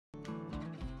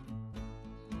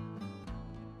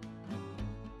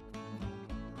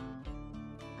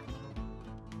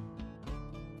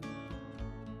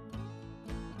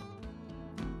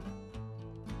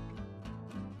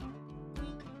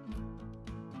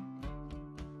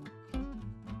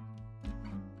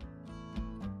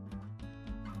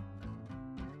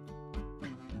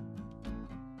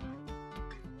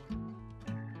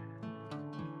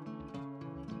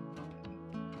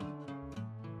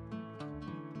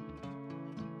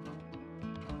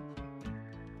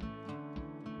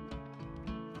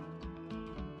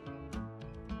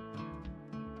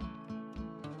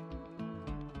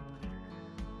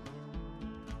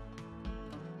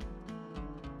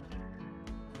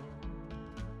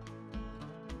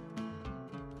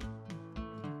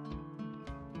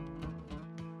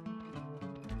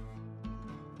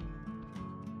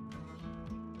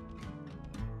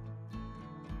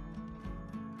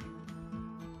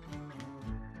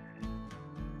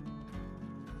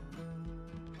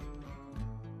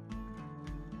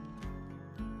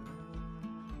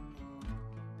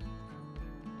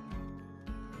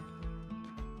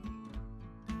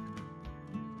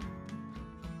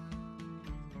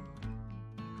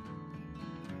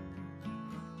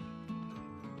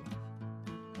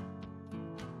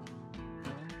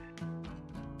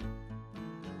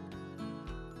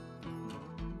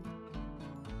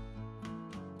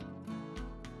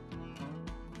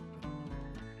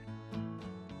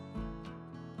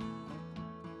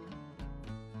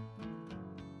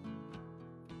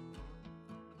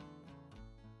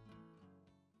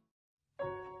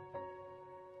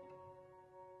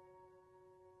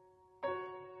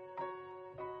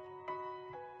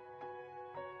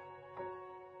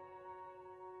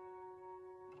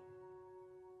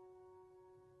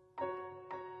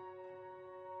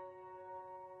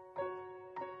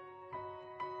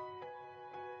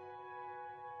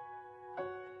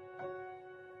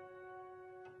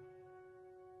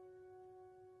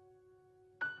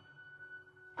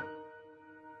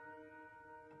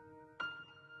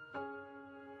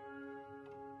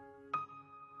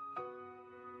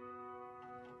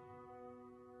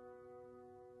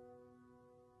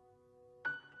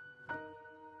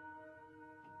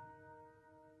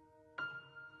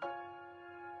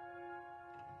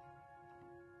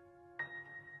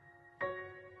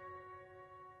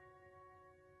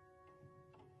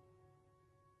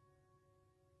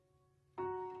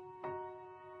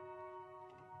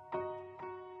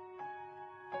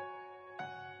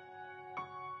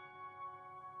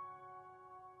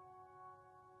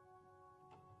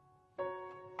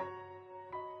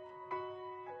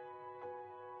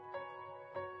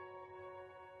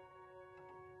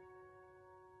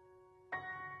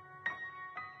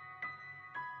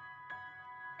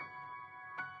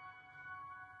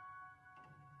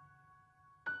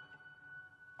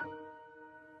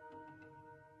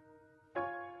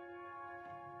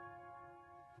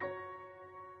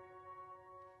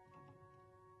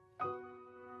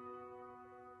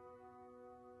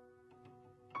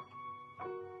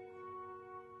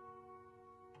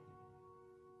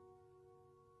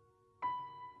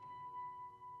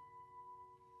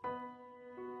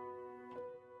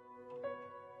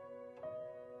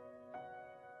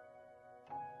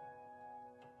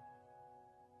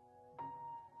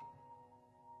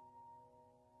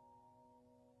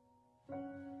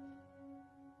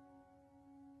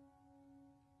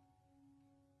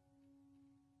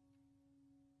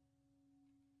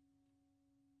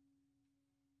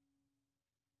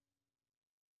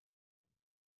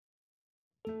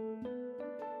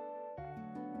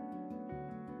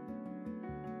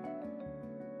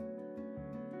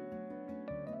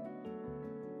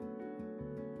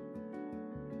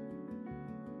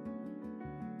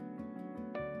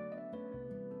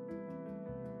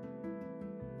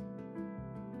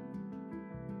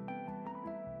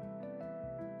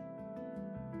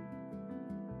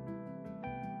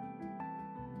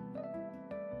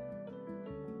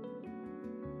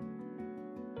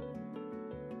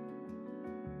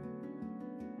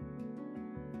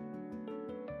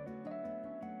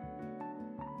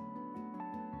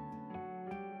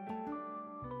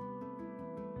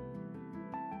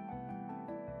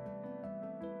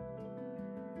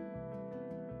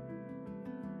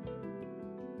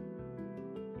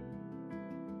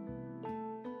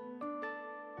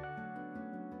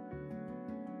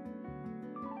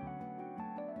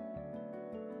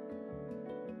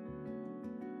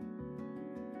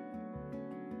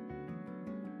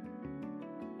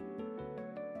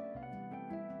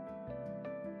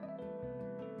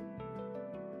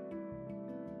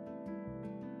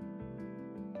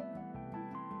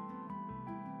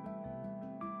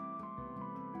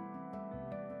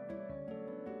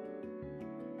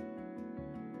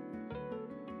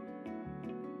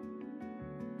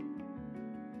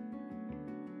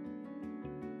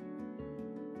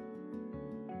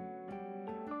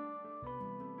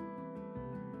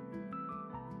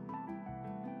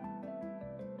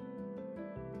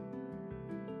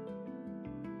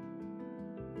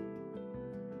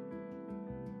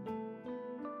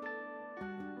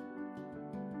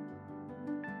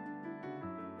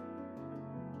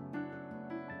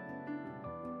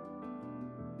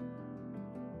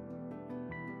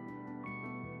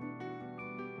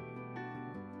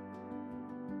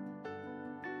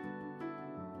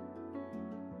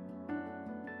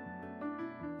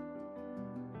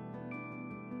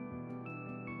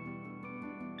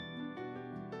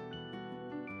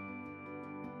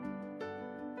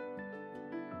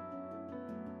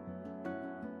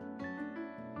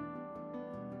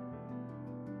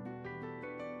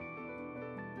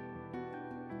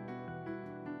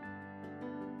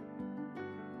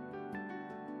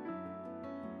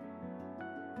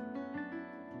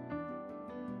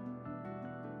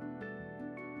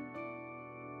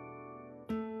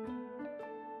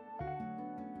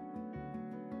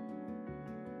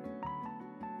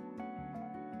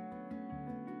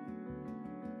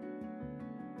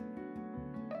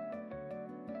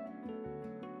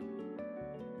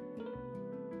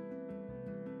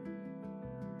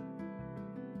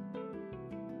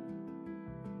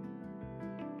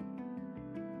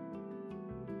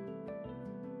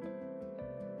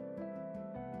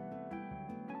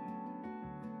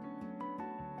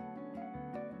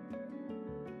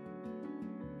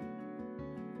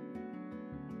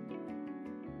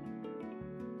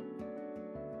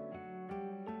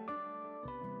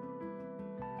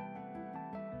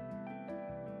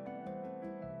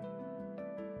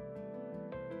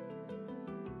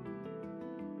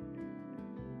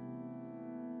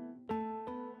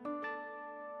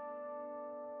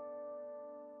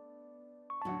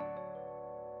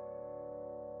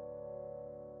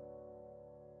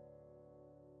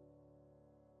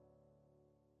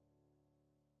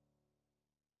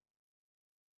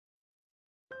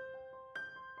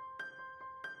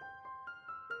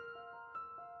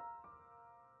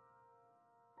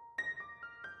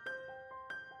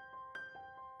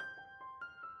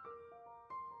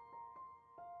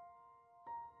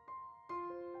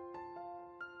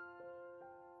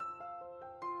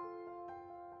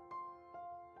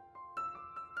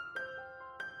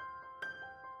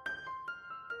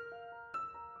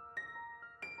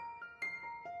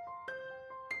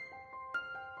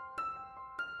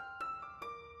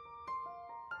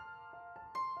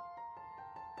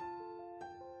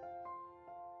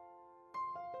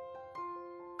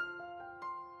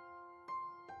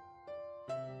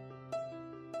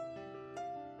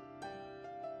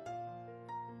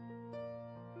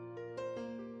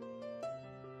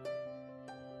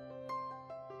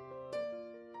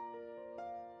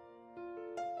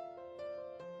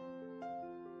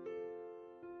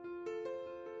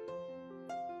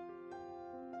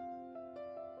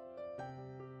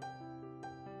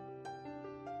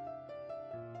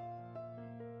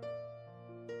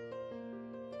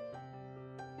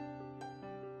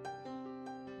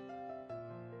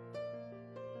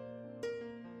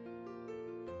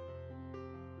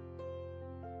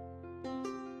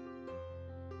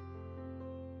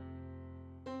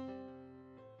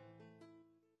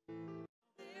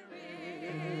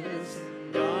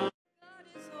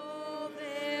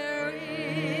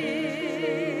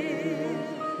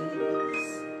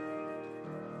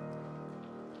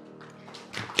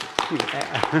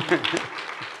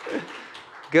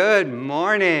Good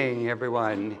morning,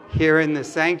 everyone. Here in the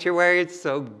sanctuary, it's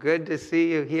so good to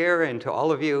see you here, and to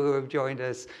all of you who have joined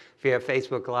us via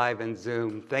Facebook Live and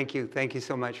Zoom. Thank you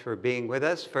so much for being with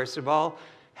us. First of all,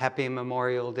 happy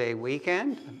Memorial Day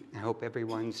weekend. I hope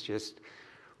everyone's just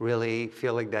really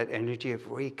feeling that energy of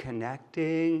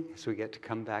reconnecting as we get to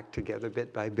come back together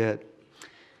bit by bit.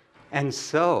 And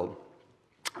so,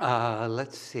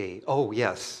 let's see. Oh,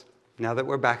 yes. Now that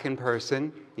we're back in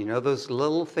person, you know those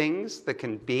little things that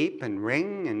can beep and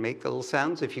ring and make little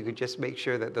sounds? If you could just make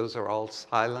sure that those are all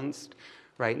silenced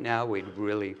right now, we'd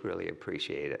really, really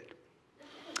appreciate it.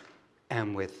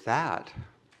 And with that,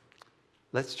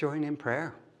 let's join in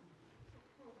prayer.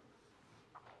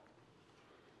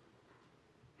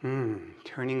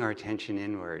 Turning our attention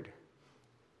inward,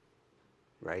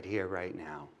 right here, right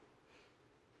now.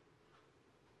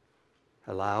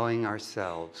 Allowing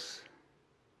ourselves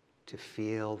to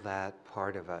feel that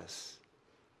part of us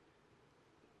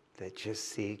that just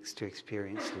seeks to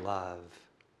experience love,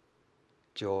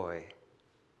 joy,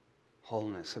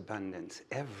 wholeness, abundance,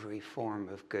 every form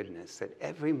of goodness, that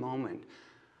every moment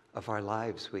of our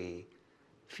lives we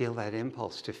feel that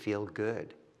impulse to feel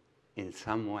good in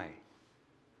some way.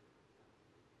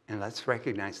 And let's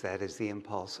recognize that as the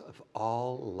impulse of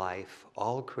all life,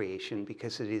 all creation,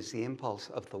 because it is the impulse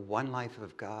of the one life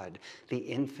of God, the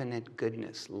infinite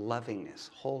goodness, lovingness,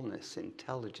 wholeness,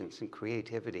 intelligence, and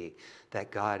creativity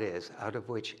that God is, out of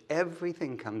which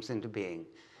everything comes into being,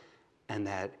 and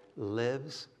that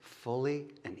lives fully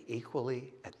and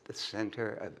equally at the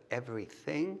center of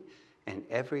everything and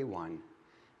everyone,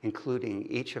 including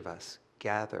each of us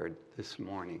gathered this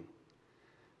morning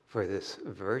for this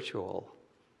virtual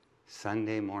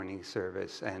Sunday morning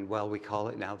service, and well, we call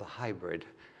it now the hybrid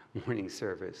morning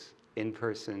service, in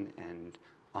person and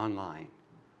online,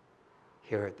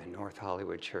 here at the North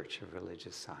Hollywood Church of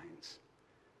Religious Science.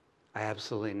 I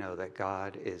absolutely know that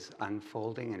God is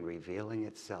unfolding and revealing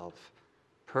itself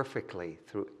perfectly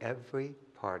through every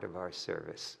part of our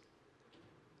service.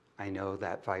 I know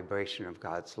that vibration of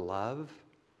God's love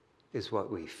is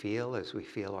what we feel as we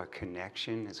feel our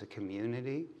connection as a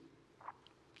community.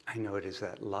 I know it is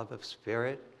that love of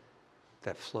spirit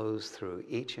that flows through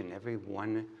each and every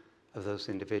one of those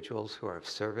individuals who are of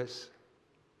service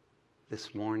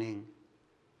this morning.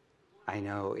 I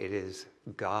know it is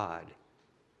God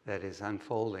that is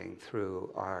unfolding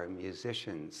through our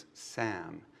musicians,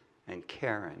 Sam and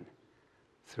Karen,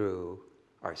 through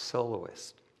our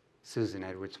soloist, Susan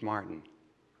Edwards Martin,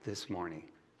 this morning.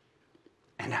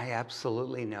 And I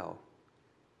absolutely know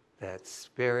that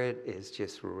spirit is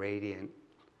just radiant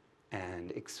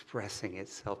and expressing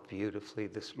itself beautifully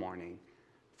this morning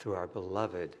through our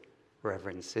beloved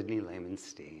Reverend Sidney Lehman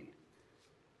Steen.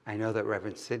 I know that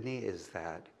Reverend Sidney is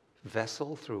that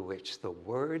vessel through which the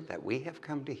word that we have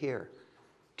come to hear,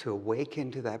 to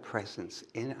awaken to that presence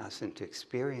in us and to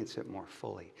experience it more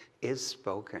fully, is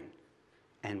spoken.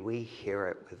 And we hear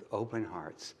it with open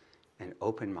hearts and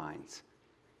open minds.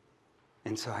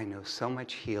 And so I know so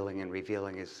much healing and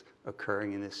revealing is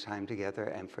occurring in this time together.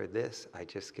 And for this, I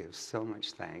just give so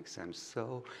much thanks. I'm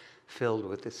so filled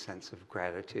with this sense of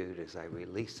gratitude as I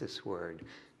release this word,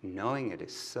 knowing it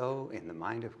is so in the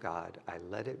mind of God. I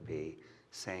let it be,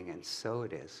 saying, and so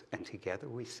it is. And together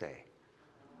we say,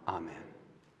 Amen.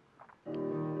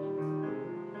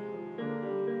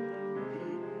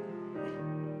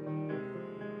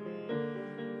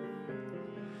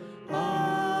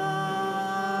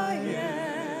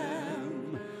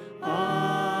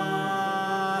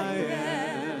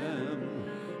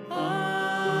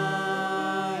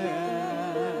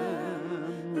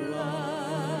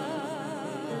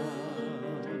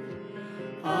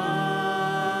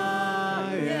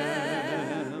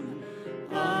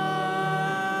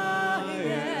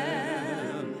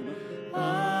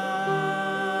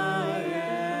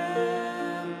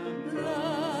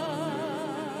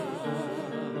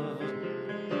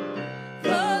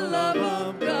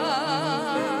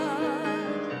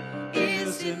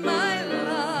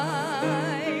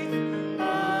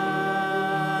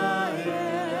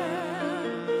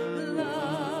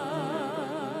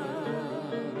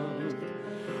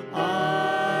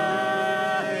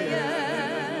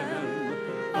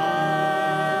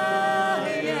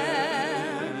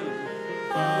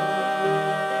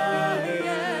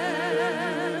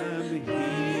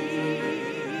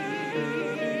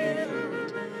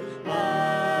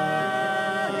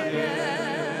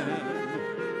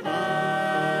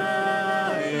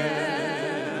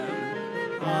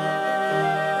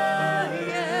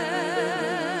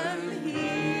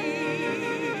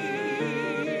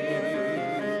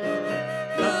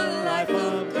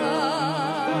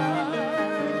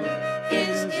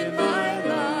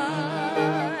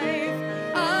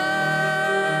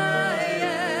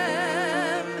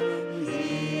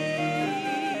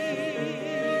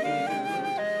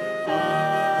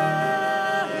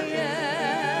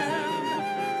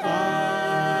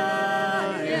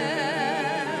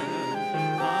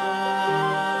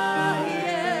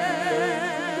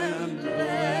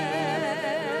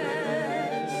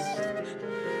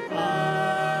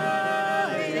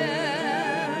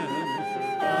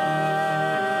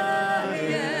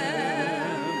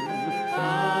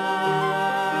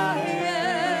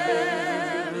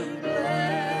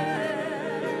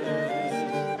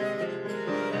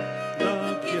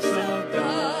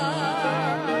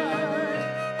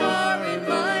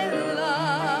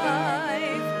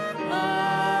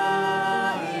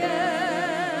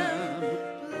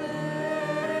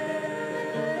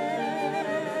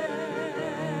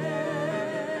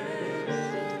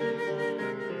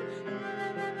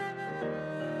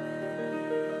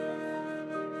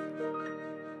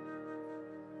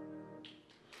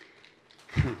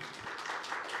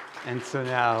 And so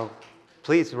now,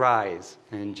 please rise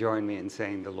and join me in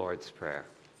saying the Lord's Prayer.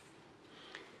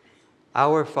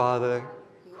 Our Father,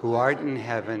 who art in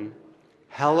heaven,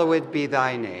 hallowed be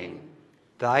thy name.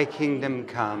 Thy kingdom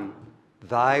come,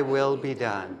 thy will be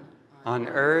done, on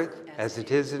earth as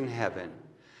it is in heaven.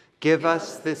 Give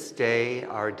us this day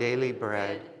our daily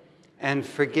bread, and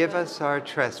forgive us our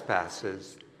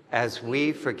trespasses, as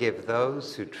we forgive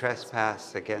those who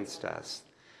trespass against us.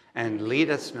 And lead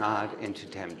us not into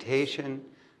temptation,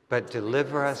 but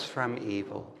deliver us from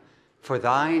evil. For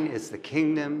thine is the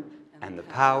kingdom, and the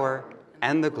power,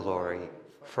 and the glory,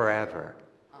 forever.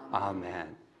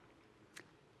 Amen.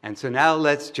 And so now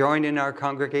let's join in our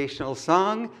congregational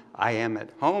song, I Am at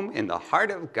Home in the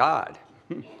Heart of God.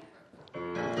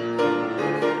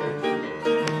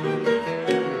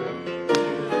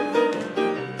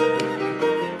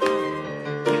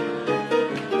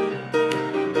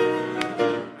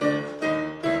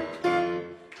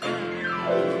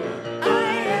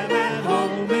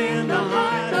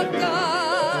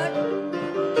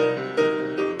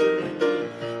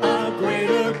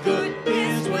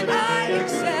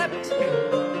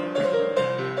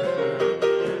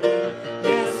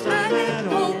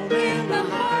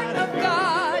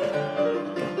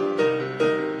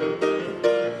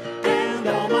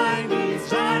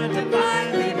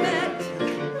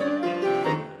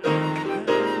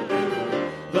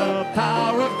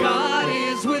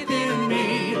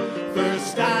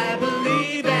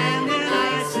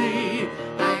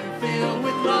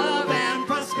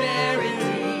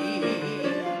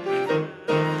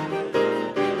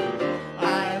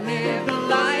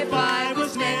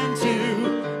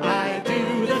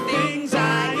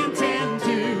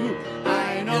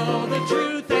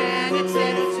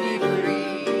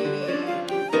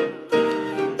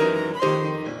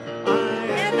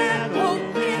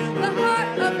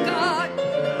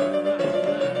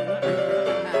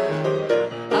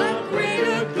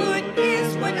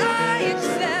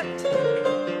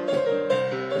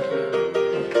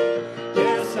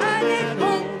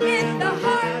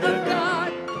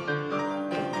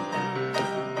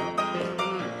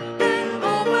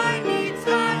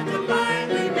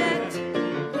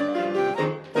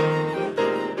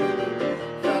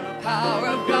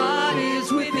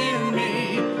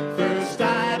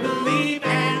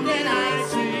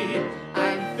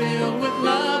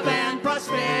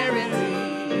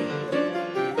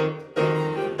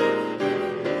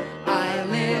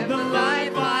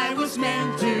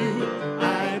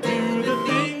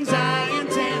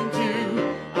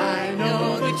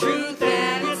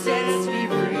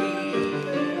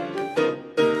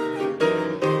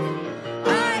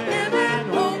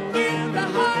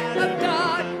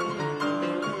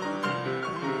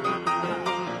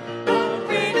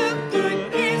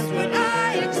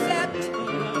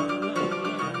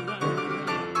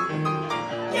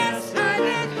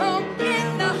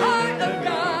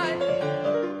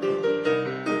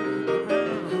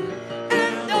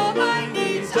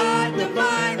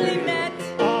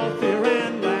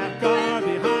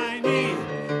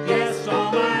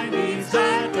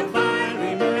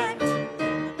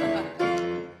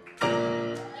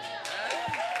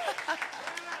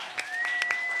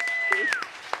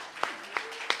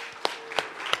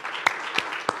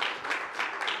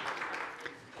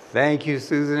 Thank you,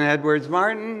 Susan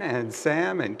Edwards-Martin and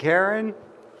Sam and Karen.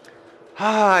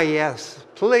 Yes,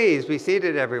 please be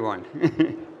seated, everyone.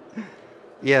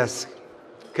 Yes,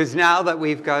 because now that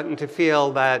we've gotten to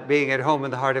feel that being at home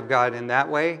in the heart of God in that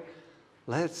way,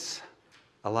 let's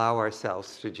allow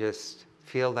ourselves to just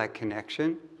feel that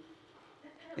connection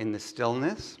in the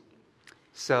stillness.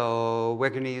 So we're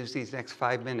going to use these next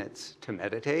 5 minutes to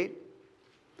meditate.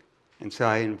 And so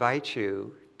I invite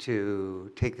you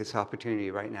to take this opportunity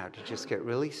right now to just get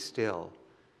really still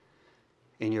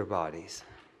in your bodies.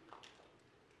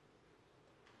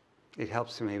 It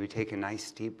helps to maybe take a nice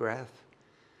deep breath.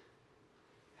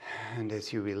 And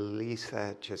as you release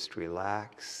that, just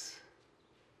relax.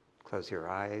 Close your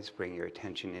eyes, bring your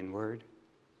attention inward.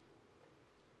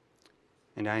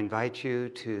 And I invite you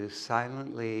to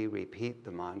silently repeat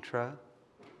the mantra,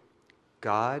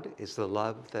 God is the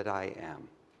love that I am.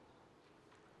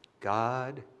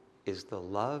 God is the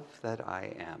love that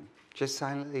I am. Just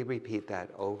silently repeat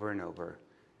that over and over,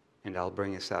 and I'll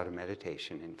bring us out of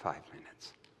meditation in 5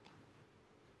 minutes.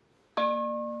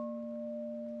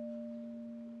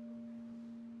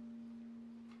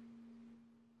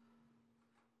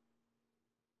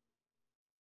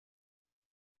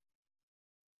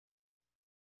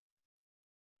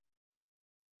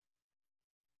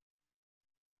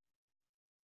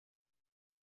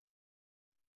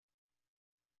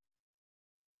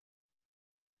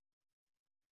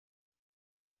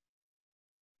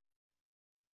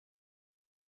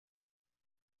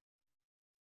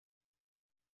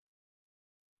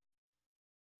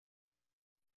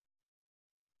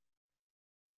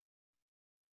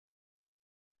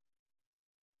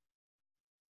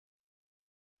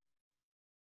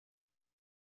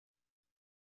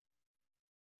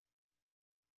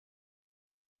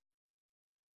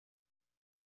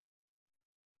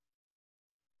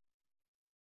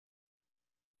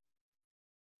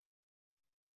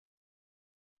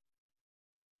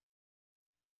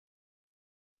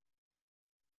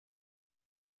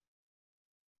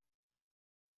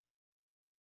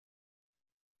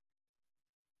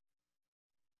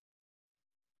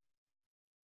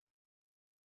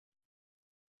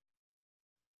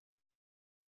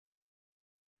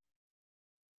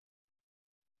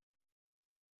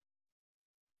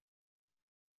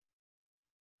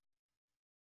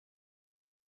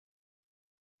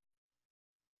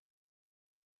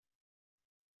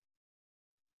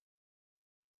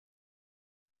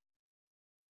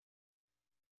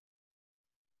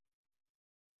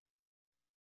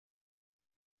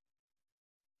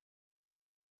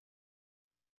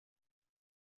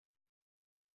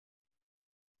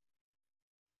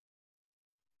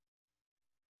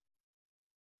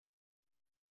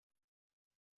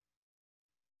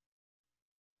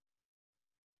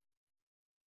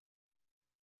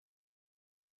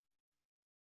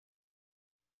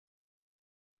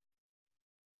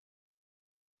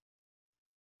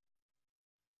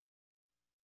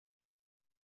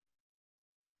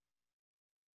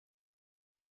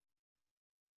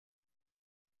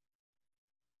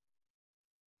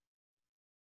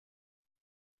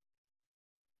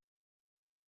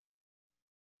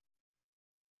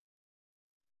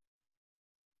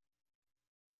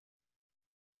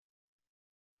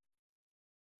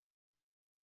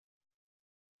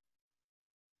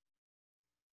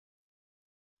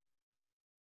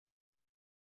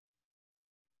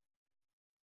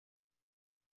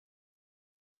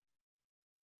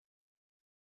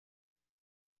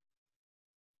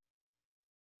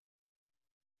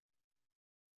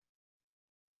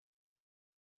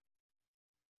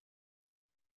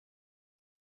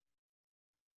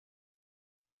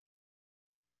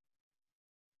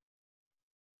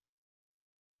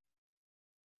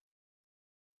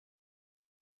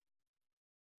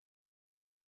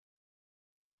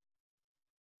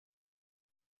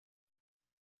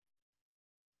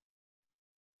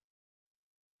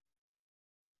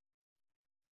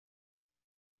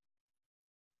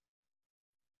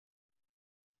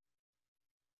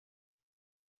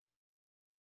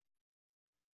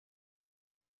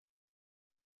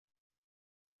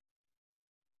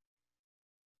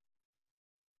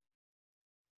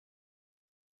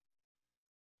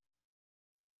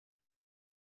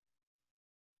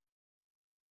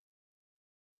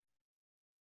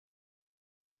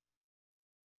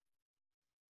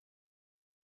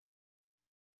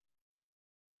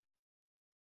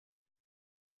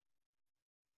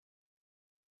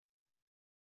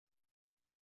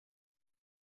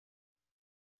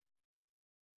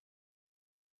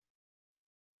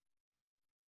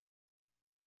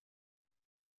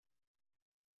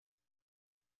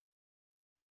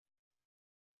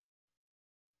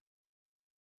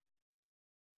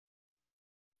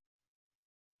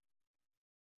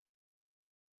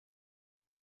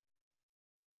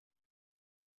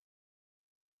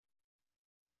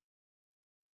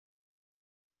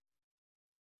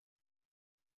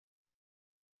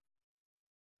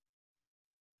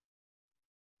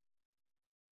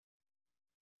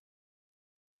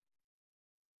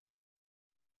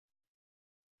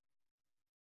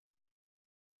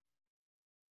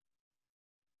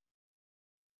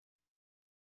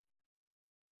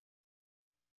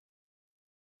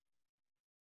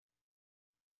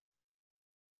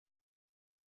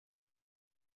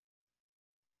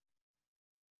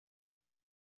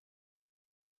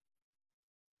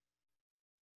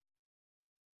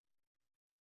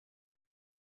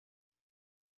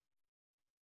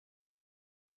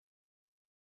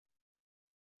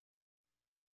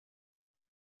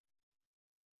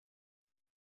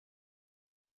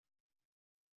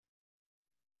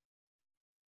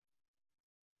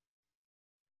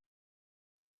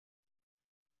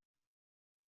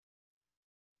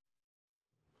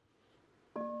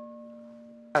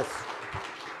 Yes.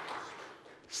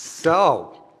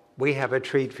 So, we have a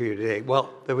treat for you today. Well,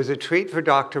 there was a treat for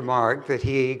Dr. Mark that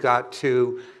he got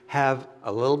to have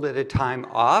a little bit of time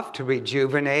off to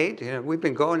rejuvenate. You know, we've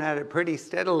been going at it pretty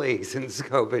steadily since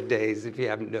COVID days, if you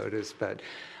haven't noticed. But,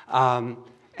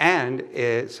 and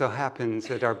it so happens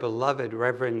that our beloved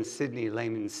Reverend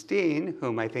Lehman Steen,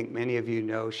 whom I think many of you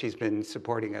know, she's been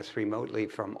supporting us remotely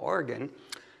from Oregon,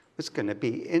 was going to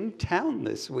be in town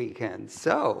this weekend.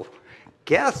 So,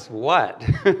 guess what?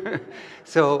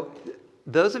 So,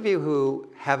 those of you who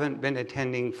haven't been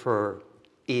attending for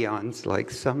eons, like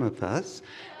some of us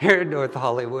here in North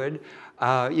Hollywood,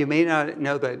 you may not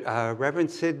know that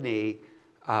Reverend Sidney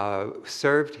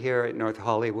served here at North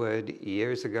Hollywood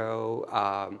years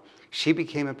ago. She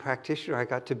became a practitioner. I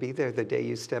got to be there the day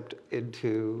you stepped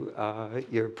into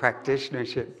your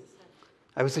practitionership.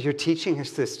 I was your teaching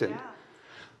assistant. Yeah.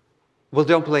 Well,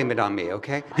 don't blame it on me,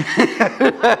 okay?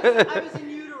 I was in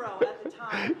utero at the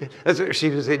time. That's what, she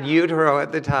was in utero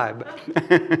at the time.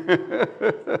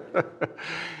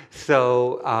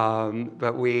 So,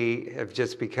 but we have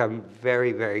just become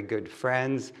very, very good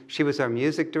friends. She was our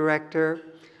music director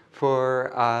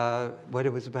for, what,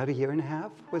 it was about a year and a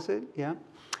half, was it? Yeah.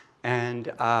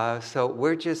 And so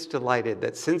we're just delighted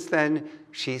that since then,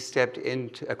 she stepped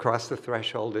across the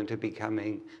threshold into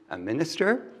becoming a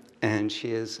minister. And she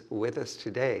is with us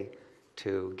today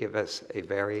to give us a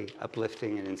very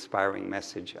uplifting and inspiring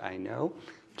message, I know.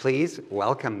 Please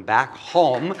welcome back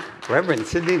home,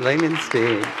 Reverend Lehman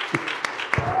Steen.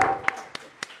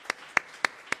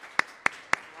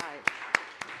 Right.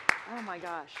 Oh my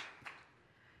gosh.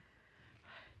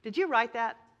 Did you write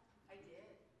that? I did.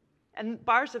 And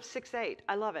bars of 6/8.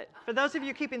 I love it. For those of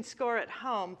you keeping score at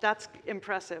home, that's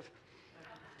impressive.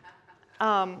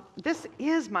 This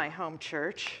is my home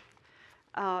church.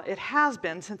 It has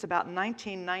been since about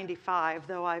 1995,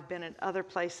 though I've been in other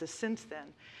places since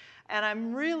then. And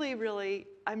I'm really,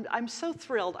 I'm so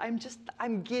thrilled.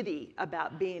 I'm giddy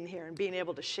about being here and being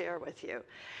able to share with you.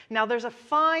 Now, there's a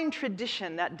fine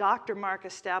tradition that Dr. Mark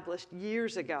established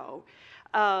years ago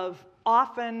of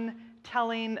often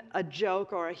telling a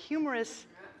joke or a humorous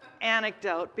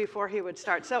anecdote before he would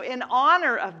start. So in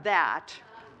honor of that,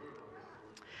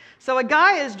 so a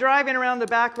guy is driving around the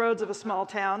back roads of a small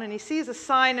town, and he sees a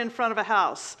sign in front of a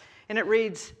house, and it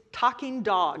reads, "Talking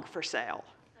dog for sale."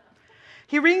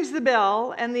 He rings the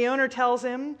bell, and the owner tells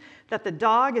him that the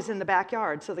dog is in the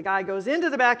backyard. So the guy goes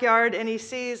into the backyard, and he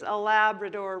sees a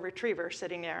Labrador retriever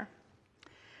sitting there.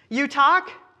 "You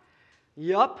talk?"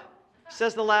 "Yup,"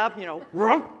 says the lab. You know,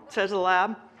 "Ruff," says the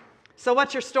lab. "So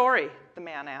what's your story?" the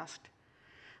man asked.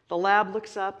 The lab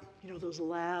looks up, you know, those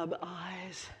lab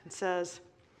eyes, and says,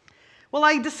 "Well,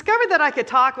 I discovered that I could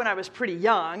talk when I was pretty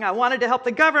young. I wanted to help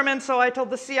the government, so I told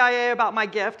the CIA about my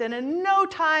gift, and in no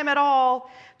time at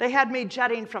all, they had me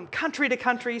jetting from country to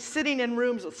country, sitting in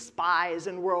rooms with spies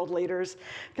and world leaders,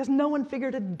 because no one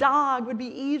figured a dog would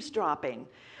be eavesdropping.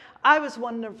 I was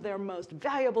one of their most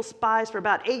valuable spies for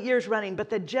about 8 years running, but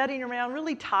the jetting around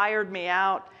really tired me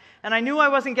out, and I knew I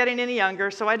wasn't getting any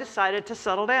younger, so I decided to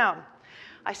settle down.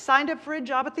 I signed up for a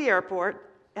job at the airport,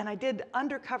 and I did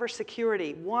undercover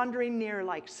security, wandering near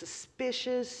like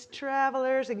suspicious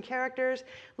travelers and characters,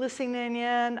 listening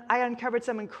in. I uncovered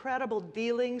some incredible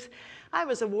dealings. I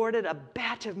was awarded a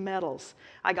batch of medals.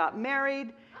 I got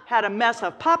married, had a mess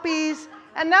of puppies,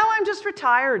 and now I'm just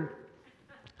retired."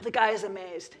 The guy is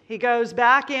amazed. He goes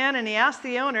back in and he asks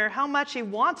the owner how much he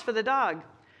wants for the dog.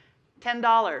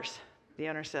 $10, the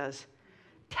owner says.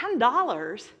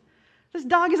 $10? This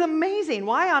dog is amazing.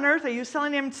 Why on earth are you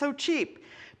selling him so cheap?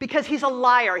 Because he's a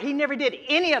liar. He never did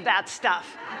any of that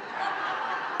stuff.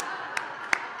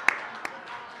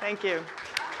 Thank you.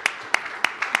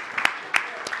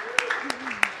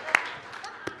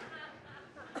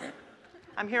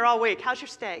 I'm here all week. How's your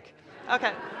steak?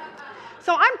 Okay.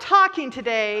 So I'm talking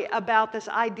today about this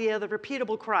idea of the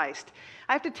repeatable Christ.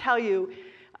 I have to tell you,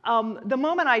 the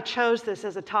moment I chose this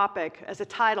as a topic, as a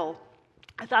title,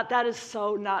 I thought that is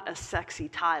so not a sexy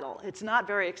title. It's not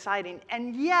very exciting.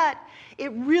 And yet,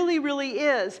 it really, really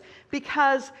is,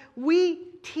 because we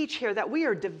teach here that we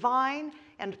are divine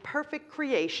and perfect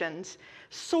creations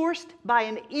sourced by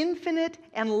an infinite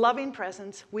and loving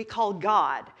presence we call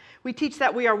God. We teach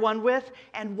that we are one with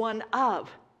and one of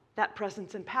that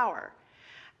presence and power.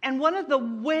 And one of the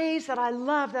ways that I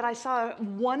love that I saw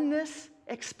oneness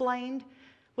explained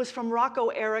was from Rocco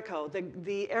Errico,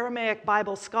 the Aramaic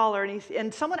Bible scholar,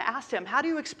 and someone asked him, how do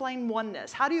you explain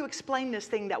oneness? How do you explain this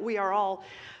thing that we are all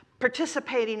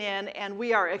participating in and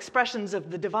we are expressions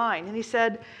of the divine? And he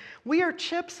said, we are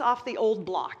chips off the old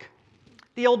block.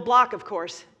 The old block, of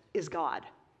course, is God.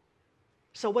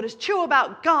 So what is true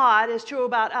about God is true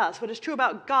about us. What is true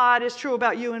about God is true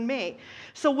about you and me.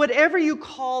 So whatever you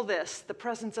call this, the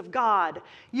presence of God,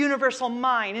 universal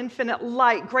mind, infinite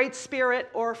light, great spirit,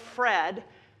 or Fred,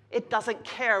 it doesn't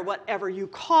care whatever you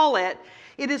call it.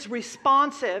 It is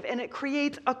responsive, and it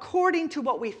creates according to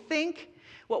what we think,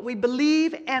 what we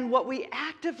believe, and what we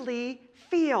actively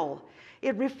feel.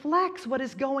 It reflects what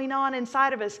is going on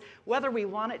inside of us, whether we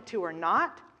want it to or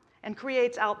not, and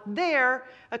creates out there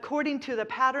according to the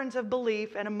patterns of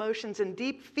belief and emotions and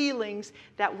deep feelings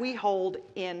that we hold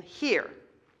in here.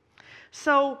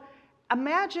 So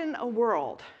imagine a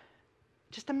world,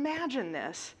 just imagine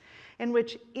this, in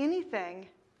which anything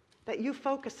that you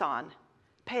focus on,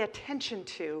 pay attention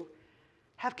to,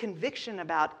 have conviction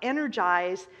about,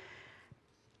 energize,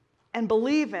 and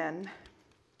believe in,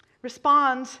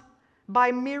 responds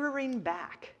by mirroring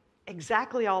back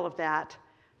exactly all of that,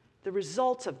 the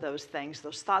results of those things,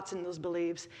 those thoughts and those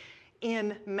beliefs,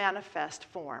 in manifest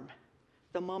form.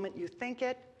 The moment you think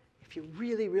it, if you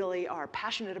really, really are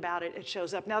passionate about it, it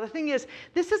shows up. Now, the thing is,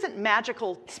 this isn't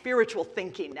magical spiritual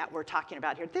thinking that we're talking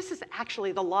about here. This is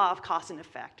actually the law of cause and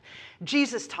effect.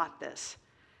 Jesus taught this.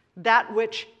 That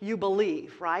which you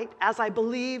believe, right? As I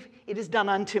believe, it is done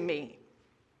unto me.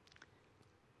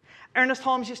 Ernest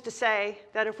Holmes used to say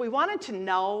that if we wanted to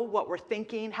know what we're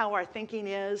thinking, how our thinking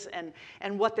is,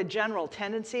 and what the general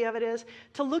tendency of it is,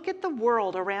 to look at the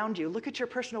world around you, look at your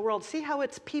personal world, see how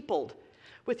it's peopled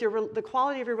with the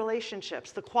quality of your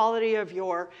relationships, the quality of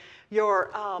your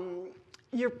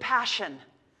passion,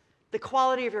 the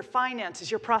quality of your finances,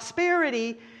 your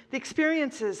prosperity, the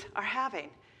experiences are having.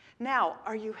 Now,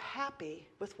 are you happy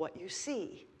with what you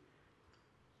see?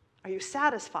 Are you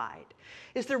satisfied?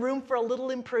 Is there room for a little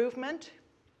improvement?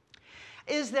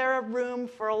 Is there a room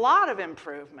for a lot of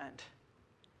improvement?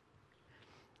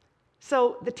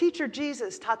 So the teacher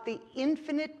Jesus taught the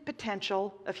infinite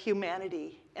potential of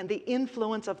humanity and the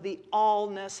influence of the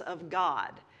allness of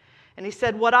God. And he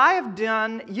said, what I have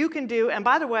done, you can do, and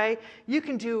by the way, you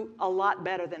can do a lot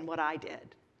better than what I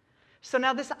did. So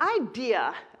now this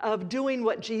idea of doing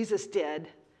what Jesus did,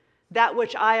 that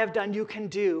which I have done, you can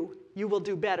do, you will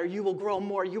do better, you will grow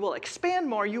more, you will expand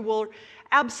more, you will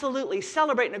absolutely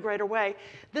celebrate in a greater way.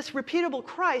 This repeatable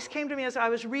Christ came to me as I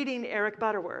was reading Eric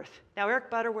Butterworth. Now, Eric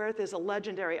Butterworth is a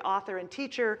legendary author and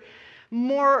teacher,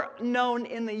 more known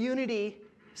in the Unity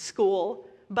School,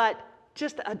 but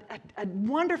just a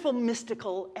wonderful,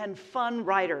 mystical, and fun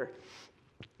writer.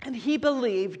 And he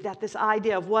believed that this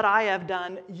idea of what I have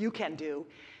done, you can do,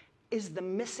 is the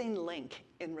missing link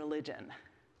in religion.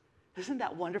 Isn't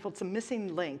that wonderful? It's a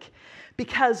missing link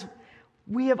because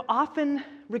we have often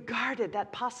regarded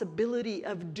that possibility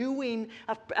of doing,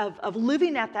 of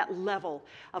living at that level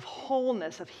of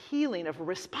wholeness, of healing, of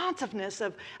responsiveness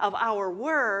of our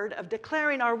word, of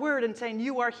declaring our word and saying,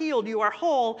 you are healed, you are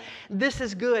whole, this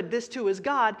is good, this too is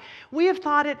God. We have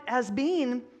thought it as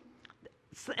being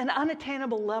an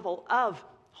unattainable level of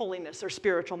holiness or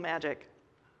spiritual magic.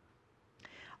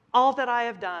 All that I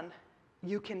have done,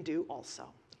 you can do also.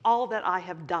 All that I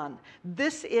have done.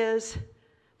 This is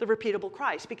the repeatable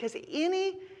Christ, because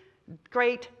any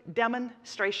great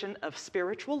demonstration of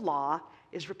spiritual law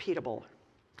is repeatable.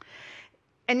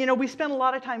 And you know, we spend a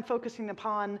lot of time focusing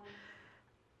upon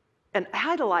and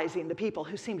idolizing the people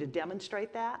who seem to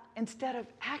demonstrate that instead of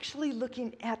actually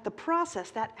looking at the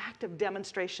process, that act of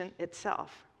demonstration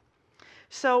itself.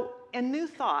 So in New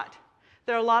Thought,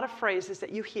 there are a lot of phrases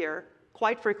that you hear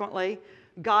quite frequently.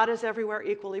 God is everywhere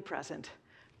equally present.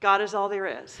 God is all there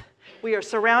is. We are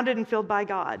surrounded and filled by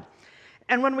God.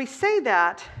 And when we say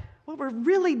that, what we're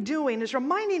really doing is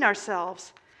reminding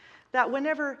ourselves that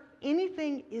whenever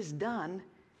anything is done,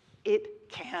 it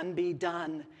can be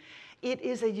done. It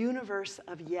is a universe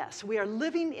of yes. We are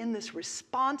living in this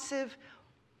responsive,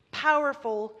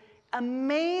 powerful,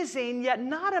 amazing, yet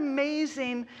not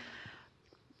amazing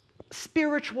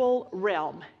spiritual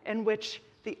realm in which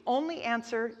the only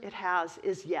answer it has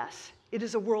is yes. It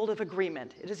is a world of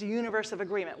agreement. It is a universe of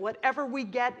agreement. Whatever we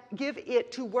give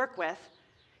it to work with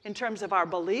in terms of our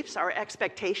beliefs, our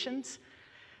expectations,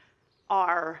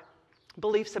 our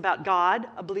beliefs about God,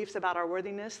 beliefs about our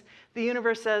worthiness, the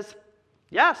universe says,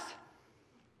 yes.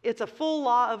 It's a full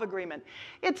law of agreement.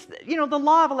 It's, you know, the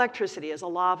law of electricity is a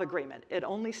law of agreement. It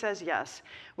only says yes.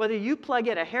 Whether you plug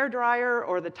in a hairdryer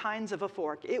or the tines of a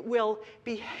fork, it will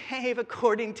behave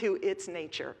according to its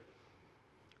nature,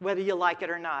 whether you like it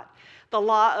or not. The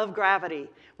law of gravity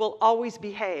will always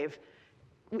behave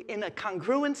in a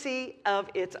congruency of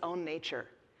its own nature.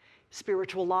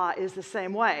 Spiritual law is the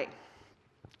same way.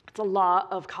 It's a law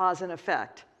of cause and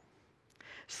effect.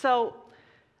 So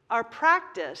our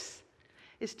practice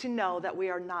is to know that we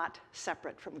are not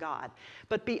separate from God.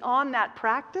 But beyond that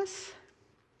practice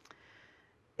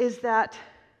is that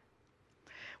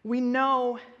we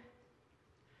know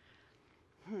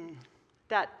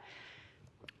that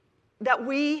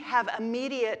we have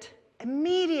immediate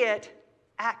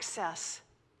access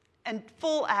and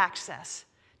full access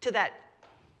to that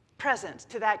presence,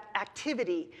 to that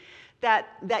activity,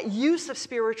 that use of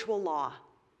spiritual law,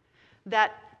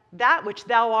 that which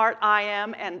thou art, I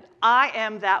am, and I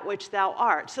am that which thou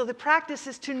art. So the practice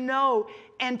is to know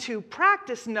and to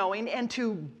practice knowing and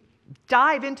to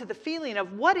dive into the feeling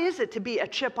of what is it to be a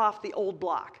chip off the old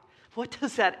block? What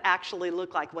does that actually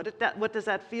look like? What does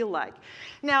that feel like?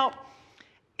 Now,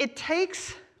 it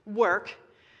takes work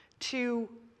to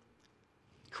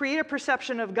create a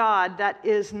perception of God that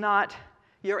is not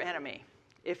your enemy.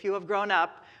 If you have grown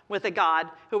up with a God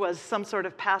who was some sort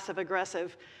of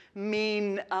passive-aggressive,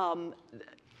 mean,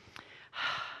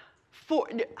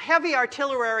 heavy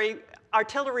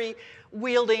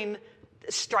artillery-wielding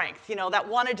strength, that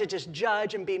wanted to just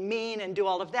judge and be mean and do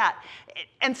all of that.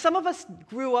 And some of us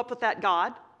grew up with that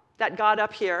God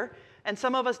up here, and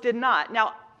some of us did not.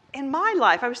 Now, in my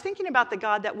life, I was thinking about the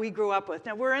God that we grew up with.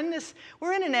 Now, we're in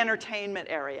an entertainment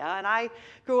area, and I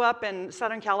grew up in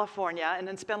Southern California and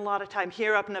then spent a lot of time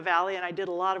here up in the valley, and I did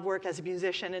a lot of work as a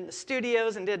musician in the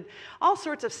studios and did all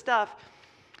sorts of stuff.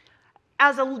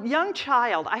 As a young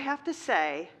child, I have to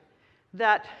say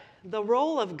that the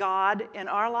role of God in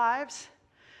our lives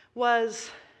was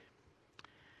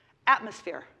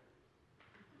atmosphere,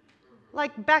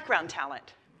 like background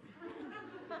talent.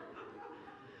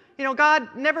 God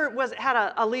never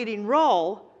had a leading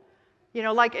role.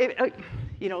 I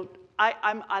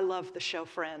love the show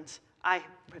Friends. I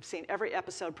have seen every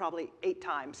episode probably 8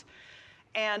 times.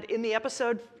 And in the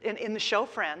episode, in the show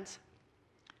Friends,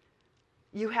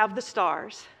 you have the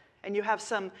stars, and you have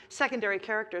some secondary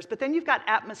characters, but then you've got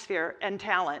atmosphere and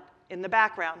talent in the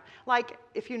background, like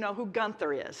if you know who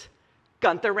Gunther is.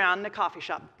 Gunther ran in the coffee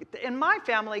shop. In my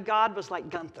family, God was like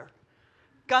Gunther.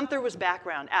 Gunther was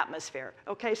background, atmosphere.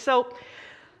 Okay, so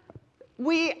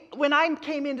when I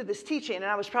came into this teaching, and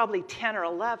I was probably 10 or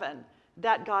 11,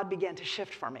 that God began to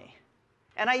shift for me.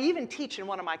 And I even teach in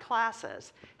one of my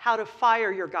classes how to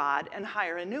fire your God and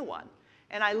hire a new one.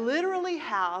 And I literally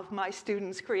have my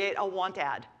students create a want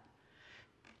ad.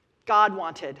 God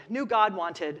wanted, new God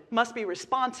wanted, must be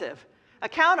responsive,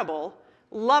 accountable,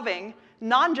 loving,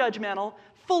 non-judgmental,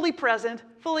 fully present,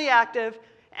 fully active,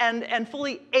 and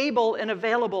fully able and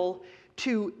available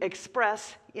to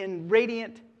express in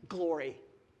radiant glory.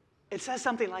 It says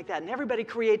something like that, and everybody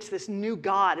creates this new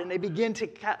God, and they begin to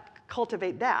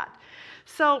cultivate that.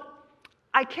 So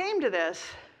I came to this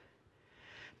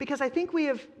because I think we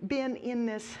have been in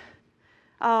this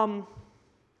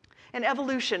an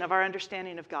evolution of our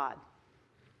understanding of God.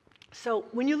 So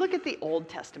when you look at the Old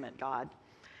Testament God,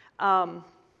 God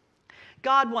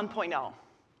 1.0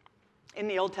 in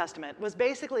the Old Testament was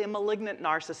basically a malignant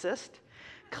narcissist,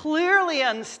 clearly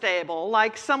unstable,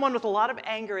 like someone with a lot of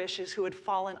anger issues who had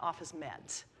fallen off his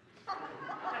meds.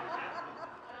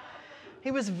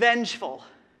 He was vengeful.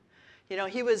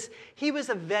 He was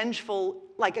a vengeful,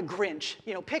 like a Grinch.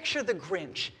 Picture the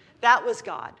Grinch. That was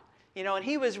God. And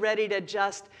he was ready to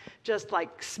just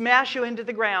like smash you into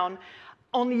the ground,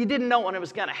 only you didn't know when it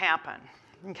was going to happen,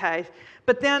 okay?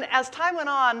 But then as time went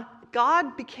on,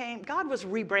 God was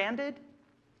rebranded.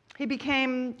 He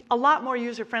became a lot more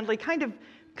user-friendly, kind of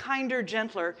kinder,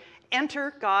 gentler.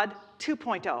 Enter God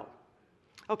 2.0.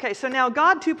 Okay, so now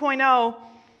God 2.0,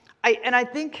 I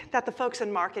think that the folks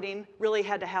in marketing really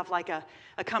had to have like a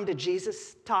come to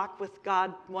Jesus talk with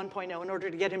God 1.0 in order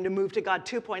to get him to move to God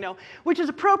 2.0, which is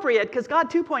appropriate because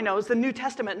God 2.0 is the New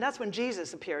Testament, and that's when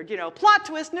Jesus appeared. Plot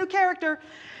twist, new character.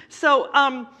 So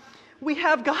we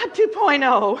have God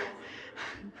 2.0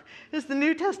 is the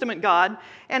New Testament God,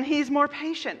 and he's more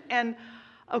patient. And,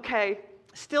 okay,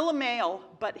 still a male,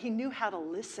 but he knew how to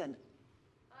listen.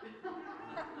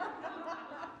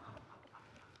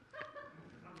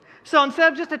 So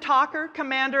instead of just a talker,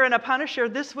 commander, and a punisher,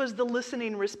 this was the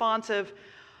listening, responsive,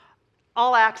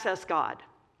 all-access God,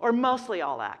 or mostly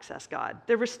all-access God.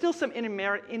 There were still some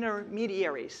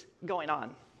intermediaries going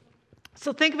on.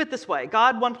 So think of it this way.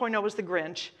 God 1.0 was the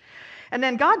Grinch. And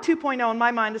then God 2.0 in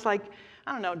my mind is like,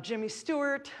 I don't know, Jimmy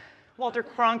Stewart, Walter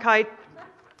Cronkite,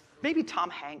 maybe Tom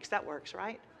Hanks. That works,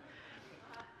 right?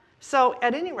 So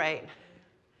at any rate,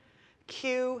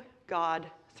 cue God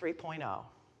 3.0.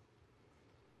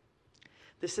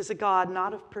 This is a God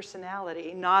not of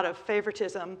personality, not of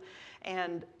favoritism,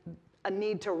 and a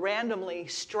need to randomly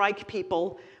strike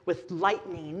people with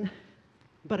lightning,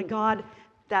 but a God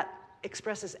that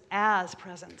expresses as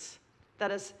presence, that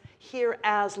is here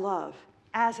as love,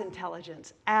 as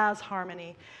intelligence, as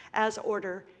harmony, as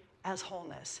order, as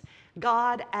wholeness.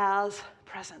 God as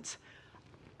presence,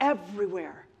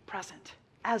 everywhere present,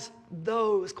 as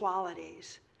those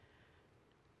qualities.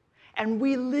 And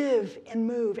we live and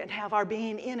move and have our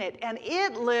being in it, and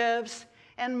it lives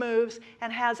and moves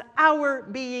and has our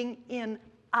being in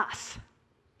us.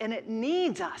 And it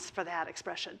needs us for that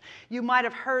expression. You might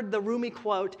have heard the Rumi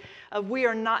quote of, we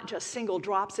are not just single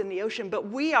drops in the ocean, but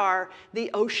we are the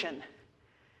ocean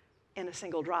in a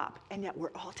single drop. And yet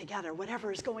we're all together.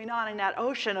 Whatever is going on in that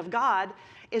ocean of God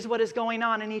is what is going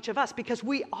on in each of us, because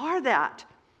we are that.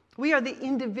 We are the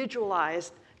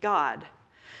individualized God.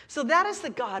 So that is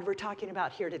the God we're talking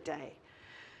about here today.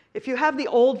 If you have the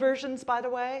old versions, by the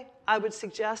way, I would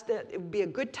suggest that it would be a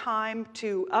good time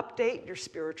to update your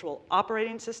spiritual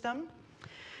operating system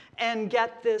and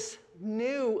get this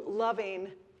new, loving,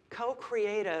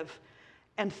 co-creative,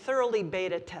 and thoroughly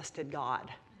beta-tested God.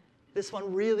 This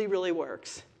one really, really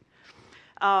works.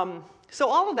 So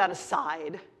all of that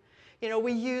aside,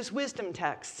 we use wisdom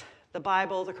texts, the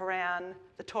Bible, the Quran,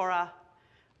 the Torah,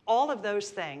 all of those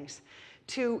things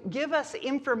to give us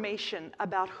information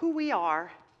about who we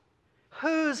are,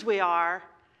 whose we are,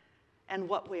 and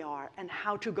what we are, and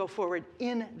how to go forward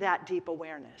in that deep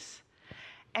awareness.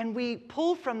 And we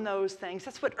pull from those things.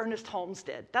 That's what Ernest Holmes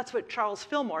did. That's what Charles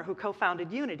Fillmore, who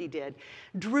co-founded Unity, did.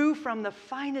 Drew from the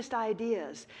finest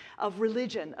ideas of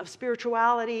religion, of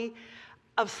spirituality,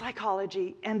 of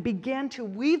psychology, and began to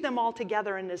weave them all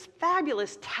together in this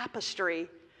fabulous tapestry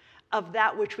of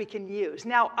that which we can use.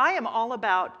 Now, I am all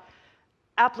about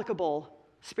applicable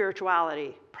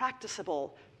spirituality,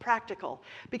 practicable, practical.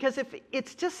 Because if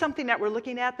it's just something that we're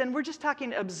looking at, then we're just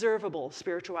talking observable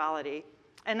spirituality.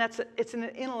 And it's an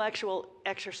intellectual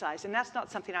exercise, and that's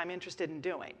not something I'm interested in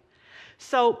doing.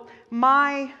 So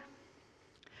my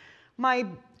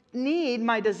need,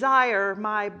 my desire,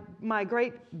 my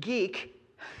great geek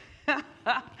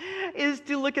is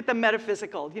to look at the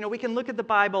metaphysical. We can look at the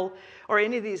Bible or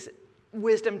any of these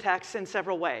wisdom texts in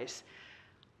several ways.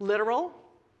 Literal,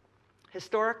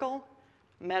 historical,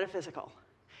 metaphysical.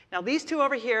 Now, these two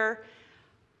over here,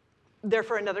 they're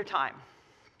for another time.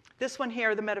 This one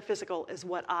here, the metaphysical, is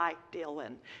what I deal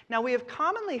in. Now, we have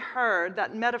commonly heard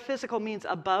that metaphysical means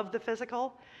above the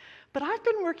physical, but I've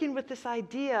been working with this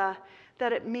idea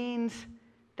that it means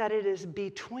that it is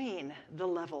between the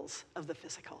levels of the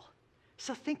physical.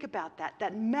 So think about that.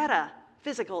 That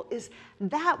metaphysical is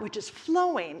that which is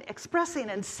flowing, expressing,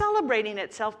 and celebrating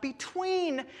itself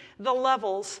between the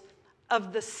levels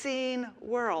of the seen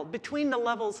world, between the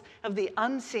levels of the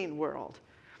unseen world.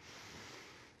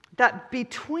 That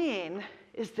between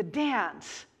is the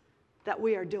dance that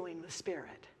we are doing with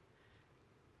Spirit.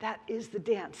 That is the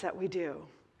dance that we do.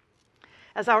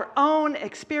 As our own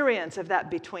experience of that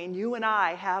between, you and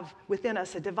I have within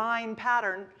us a divine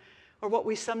pattern, or what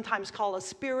we sometimes call a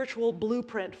spiritual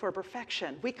blueprint for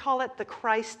perfection. We call it the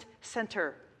Christ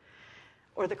center,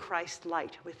 or the Christ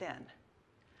light within.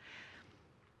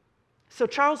 So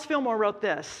Charles Fillmore wrote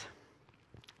this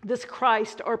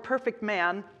Christ, or perfect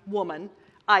man, woman,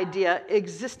 idea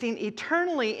existing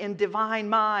eternally in divine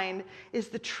mind is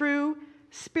the true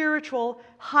spiritual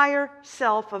higher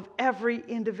self of every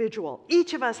individual.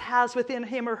 Each of us has within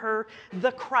him or her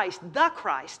the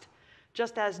Christ,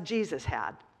 just as Jesus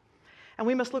had. And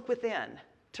we must look within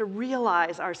to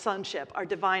realize our sonship, our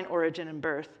divine origin and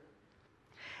birth.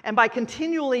 And by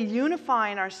continually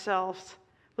unifying ourselves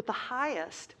with the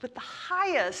highest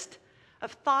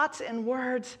of thoughts and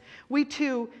words, we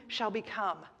too shall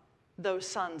become those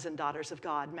sons and daughters of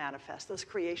God manifest, those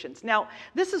creations. Now,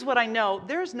 this is what I know.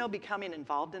 There's no becoming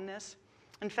involved in this.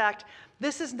 In fact,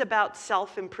 this isn't about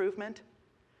self-improvement.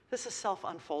 This is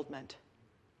self-unfoldment.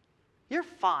 You're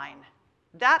fine.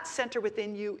 That center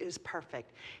within you is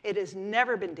perfect. It has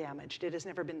never been damaged. It has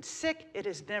never been sick. It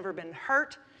has never been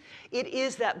hurt. It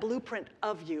is that blueprint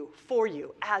of you, for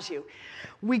you, as you.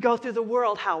 We go through the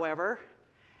world, however,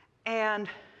 and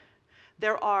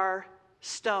there are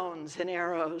stones and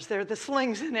arrows. They're the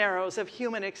slings and arrows of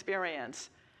human experience.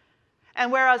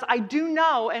 And whereas I do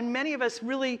know, and many of us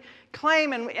really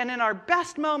claim, and in our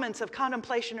best moments of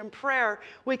contemplation and prayer,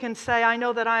 we can say, I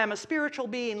know that I am a spiritual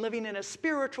being living in a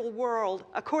spiritual world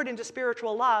according to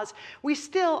spiritual laws, we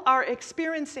still are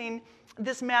experiencing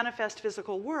this manifest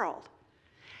physical world.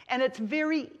 And it's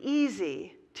very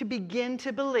easy to begin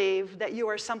to believe that you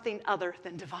are something other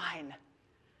than divine.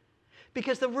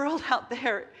 Because the world out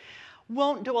there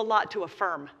won't do a lot to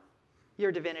affirm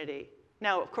your divinity.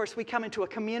 Now, of course, we come into a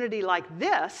community like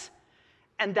this,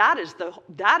 and that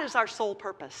is our sole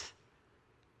purpose.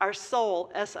 our soul,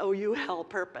 S-O-U-L,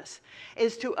 purpose,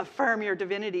 is to affirm your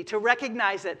divinity, to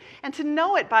recognize it, and to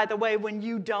know it, by the way, when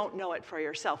you don't know it for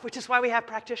yourself, which is why we have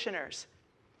practitioners.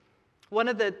 One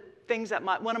of the things that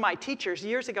one of my teachers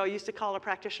years ago used to call a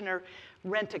practitioner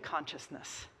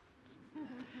rent-a-consciousness.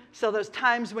 So those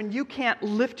times when you can't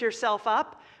lift yourself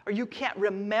up, or you can't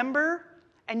remember,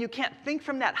 and you can't think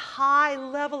from that high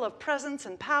level of presence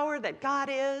and power that God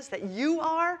is, that you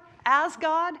are as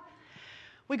God,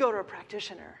 we go to a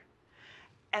practitioner.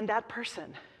 And that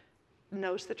person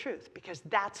knows the truth because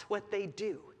that's what they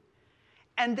do.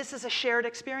 And this is a shared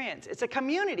experience. It's a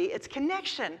community. It's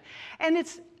connection. And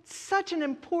it's such an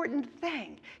important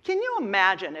thing. Can you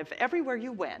imagine if everywhere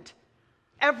you went,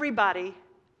 everybody,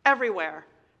 everywhere,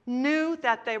 knew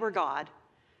that they were God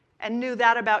and knew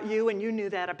that about you and you knew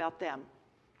that about them?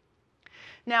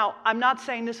 Now, I'm not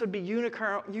saying this would be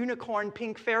unicorn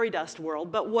pink fairy dust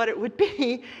world, but what it would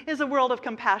be is a world of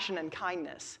compassion and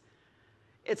kindness.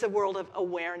 It's a world of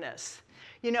awareness.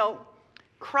 You know,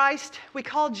 Christ, we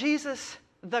call Jesus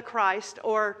the Christ,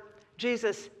 or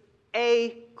Jesus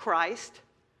a Christ,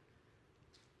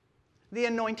 the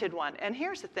anointed one. And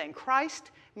here's the thing, Christ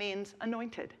means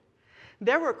anointed.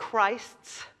 There were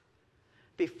Christs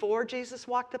before Jesus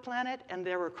walked the planet, and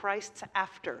there were Christs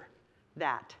after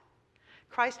that.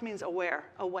 Christ means aware,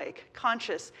 awake,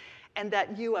 conscious, and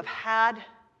that you have had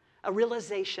a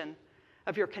realization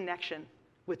of your connection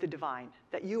with the divine,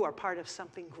 that you are part of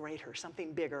something greater,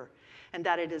 something bigger, and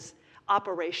that it is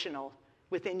operational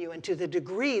within you. And to the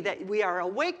degree that we are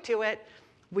awake to it,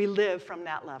 we live from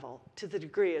that level. To the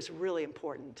degree is really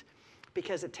important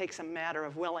because it takes a matter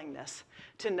of willingness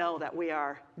to know that we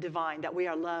are divine, that we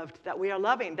are loved, that we are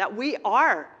loving, that we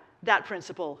are that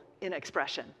principle in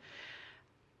expression.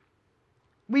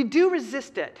 We do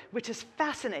resist it, which is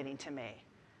fascinating to me.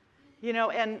 You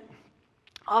know, and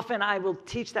often I will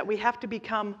teach that we have to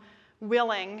become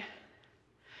willing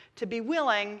to be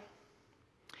willing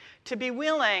to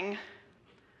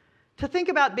think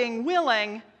about being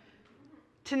willing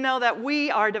to know that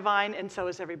we are divine and so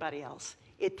is everybody else.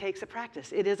 It takes a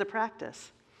practice. It is a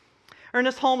practice.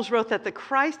 Ernest Holmes wrote that the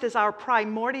Christ is our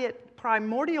primordial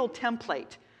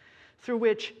template through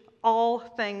which all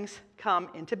things come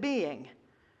into being.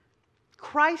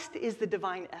 Christ is the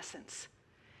divine essence.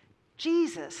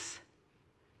 Jesus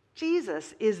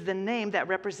is the name that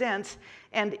represents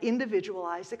an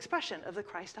individualized expression of the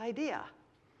Christ idea.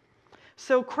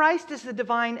 So Christ is the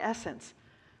divine essence.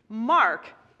 Mark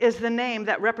is the name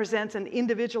that represents an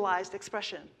individualized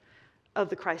expression of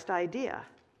the Christ idea.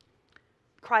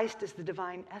 Christ is the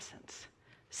divine essence.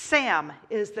 Sam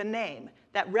is the name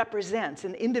that represents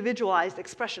an individualized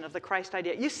expression of the Christ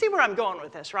idea. You see where I'm going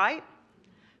with this, right?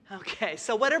 Okay,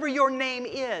 so whatever your name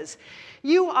is,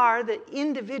 you are the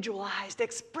individualized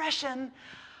expression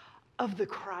of the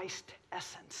Christ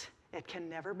essence. It can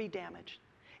never be damaged.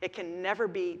 It can never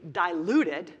be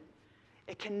diluted.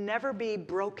 It can never be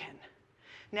broken.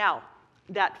 Now,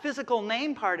 that physical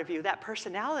name part of you, that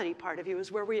personality part of you is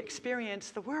where we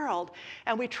experience the world,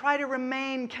 and we try to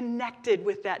remain connected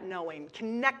with that knowing,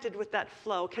 connected with that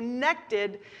flow,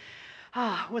 connected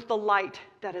with the light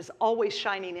that is always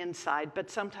shining inside,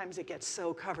 but sometimes it gets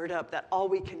so covered up that all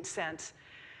we can sense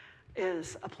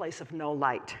is a place of no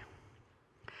light.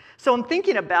 So in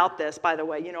thinking about this, by the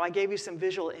way, you know, I gave you some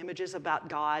visual images about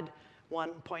God,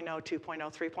 1.0, 2.0,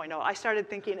 3.0. I started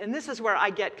thinking, and this is where I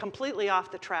get completely off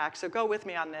the track, so go with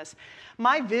me on this.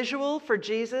 My visual for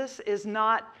Jesus is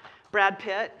not Brad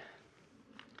Pitt.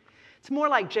 It's more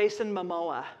like Jason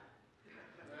Momoa.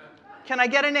 Can I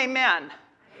get an amen?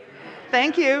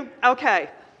 Thank you. Okay.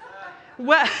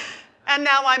 Well, and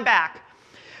now I'm back.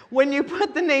 When you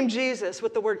put the name Jesus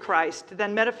with the word Christ,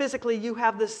 then metaphysically you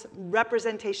have this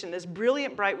representation, this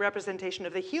brilliant, bright representation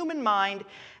of the human mind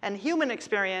and human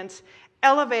experience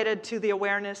elevated to the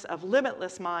awareness of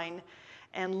limitless mind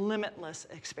and limitless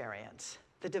experience.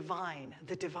 The divine,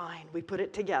 we put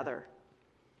it together.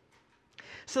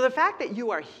 So the fact that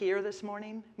you are here this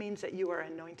morning means that you are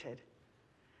anointed.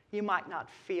 You might not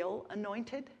feel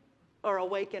anointed, or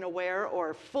awake and aware,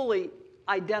 or fully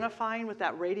identifying with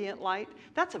that radiant light.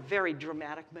 That's a very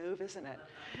dramatic move, isn't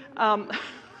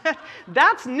it?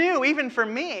 That's new even for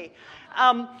me.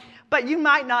 But you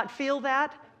might not feel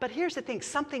that. But here's the thing,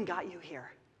 something got you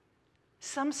here.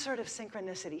 Some sort of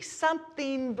synchronicity.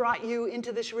 Something brought you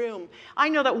into this room. I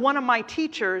know that one of my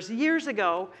teachers years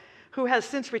ago, who has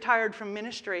since retired from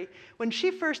ministry, when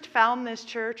she first found this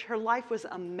church, her life was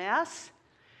a mess.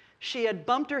 She had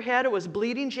bumped her head, it was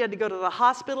bleeding, she had to go to the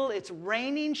hospital, it's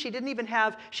raining, she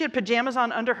had pajamas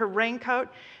on under her raincoat,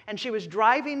 and she was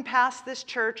driving past this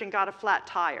church and got a flat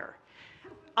tire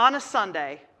on a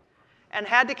Sunday. and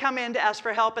had to come in to ask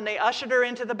for help, and they ushered her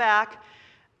into the back.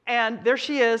 And there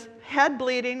she is, head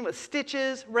bleeding with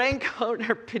stitches, raincoat, and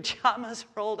her pajamas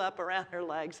rolled up around her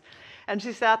legs. And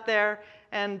she sat there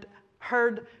and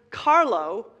heard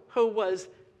Carlo, who was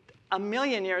a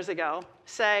million years ago,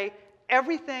 say,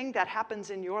 everything that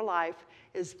happens in your life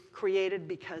is created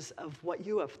because of what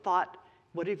you have thought,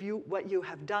 what you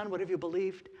have done, what have you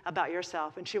believed about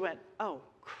yourself. And she went, oh,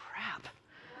 crap.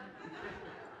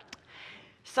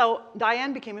 So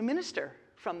Diane became a minister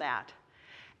from that.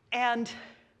 And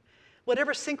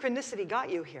whatever synchronicity got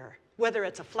you here, whether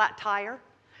it's a flat tire,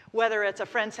 whether it's a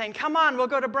friend saying, come on, we'll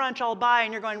go to brunch, I'll buy,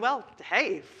 and you're going, well,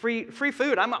 hey, free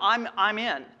food, I'm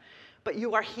in. But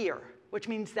you are here, which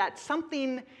means that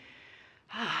something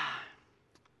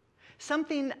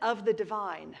of the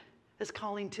divine is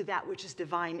calling to that which is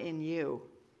divine in you.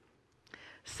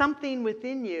 Something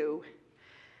within you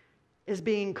is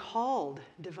being called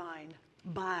divine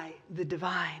by the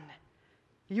divine.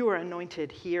 You are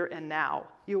anointed here and now.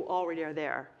 You already are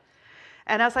there.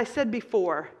 And as I said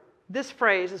before, this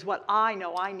phrase is what I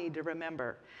know I need to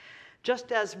remember.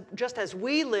 Just as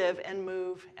we live and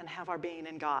move and have our being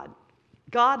in God,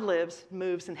 God lives,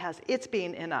 moves, and has its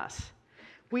being in us.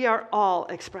 We are all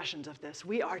expressions of this.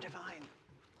 We are divine.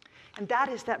 And that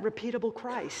is that repeatable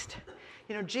Christ.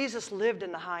 You know, Jesus lived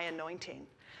in the high anointing.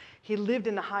 He lived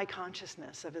in the high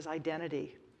consciousness of his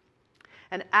identity.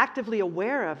 And actively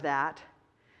aware of that,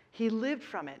 he lived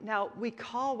from it. Now, we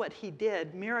call what he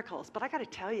did miracles, but I got to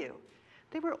tell you,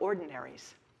 they were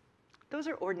ordinaries. Those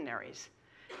are ordinaries.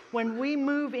 When we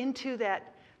move into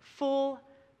that full,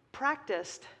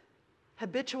 practiced,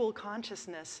 habitual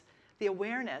consciousness, the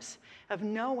awareness of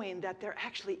knowing that there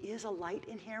actually is a light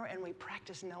in here and we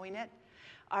practice knowing it,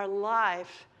 our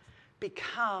life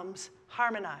becomes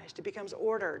harmonized. It becomes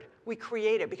ordered. We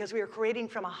create it because we are creating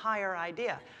from a higher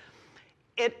idea.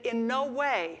 It in no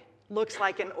way looks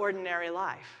like an ordinary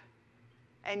life.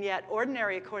 And yet,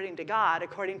 ordinary according to God,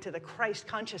 according to the Christ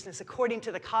consciousness, according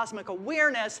to the cosmic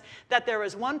awareness that there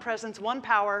is one presence, one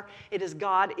power, it is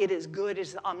God, it is good, it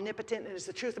is omnipotent, it is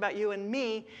the truth about you and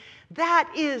me.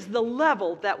 That is the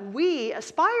level that we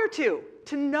aspire to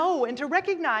know and to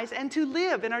recognize and to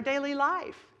live in our daily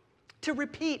life, to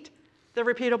repeat the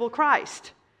repeatable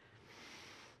Christ.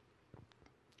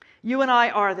 You and I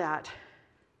are that.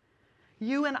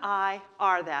 You and I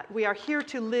are that. We are here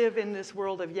to live in this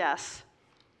world of yes.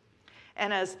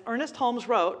 And as Ernest Holmes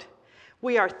wrote,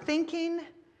 we are thinking,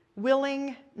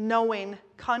 willing, knowing,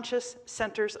 conscious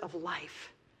centers of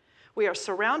life. We are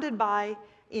surrounded by,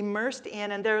 immersed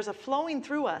in, and there is a flowing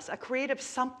through us, a creative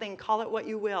something, call it what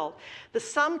you will. The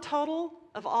sum total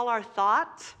of all our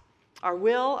thoughts, our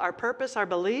will, our purpose, our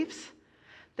beliefs,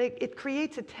 it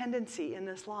creates a tendency in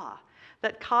this law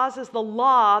that causes the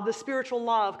law, the spiritual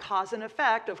law of cause and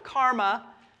effect, of karma,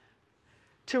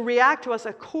 to react to us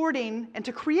according, and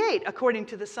to create according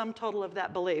to the sum total of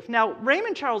that belief. Now,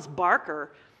 Raymond Charles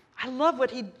Barker, I love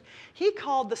what he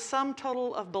called the sum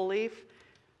total of belief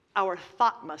our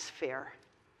thoughtmosphere.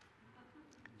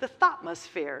 The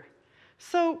thoughtmosphere.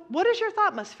 So what is your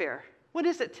thoughtmosphere? What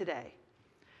is it today?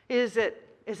 Is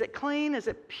it clean? Is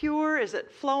it pure? Is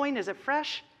it flowing? Is it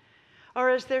fresh? Or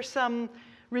is there some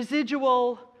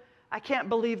residual, I can't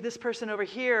believe this person over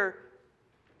here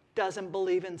doesn't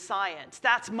believe in science.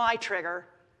 That's my trigger.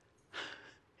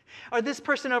 Or this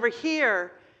person over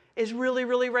here is really,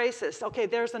 really racist. Okay,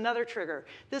 there's another trigger.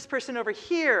 This person over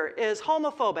here is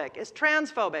homophobic, is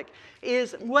transphobic,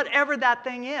 is whatever that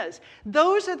thing is.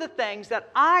 Those are the things that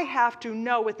I have to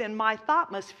know within my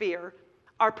thoughtmosphere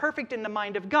are perfect in the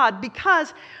mind of God,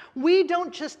 because we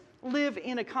don't just live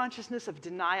in a consciousness of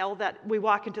denial that we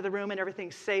walk into the room and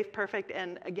everything's safe, perfect,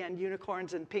 and again,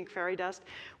 unicorns and pink fairy dust.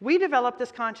 We develop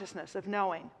this consciousness of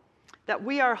knowing that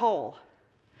we are whole,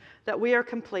 that we are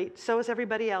complete, so is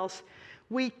everybody else.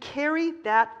 We carry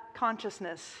that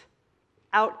consciousness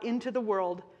out into the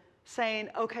world saying,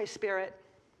 okay, Spirit,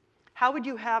 how would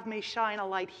you have me shine a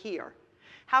light here?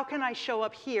 How can I show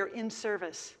up here in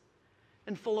service,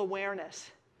 in full awareness,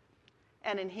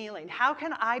 and in healing? How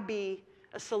can I be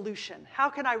a solution? How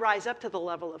can I rise up to the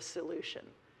level of solution?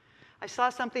 I saw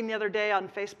something the other day on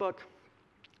Facebook.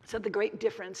 It said the great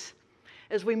difference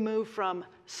is we move from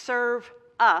serve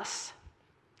us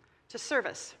to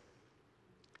service.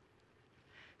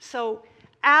 So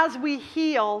as we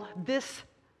heal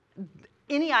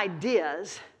any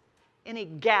ideas, any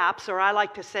gaps, or I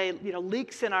like to say,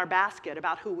 leaks in our basket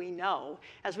about who we know,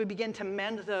 as we begin to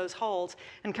mend those holes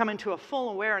and come into a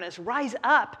full awareness, rise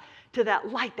up to that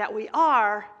light that we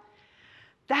are,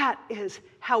 that is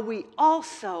how we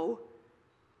also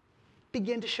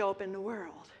begin to show up in the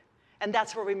world. And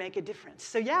that's where we make a difference.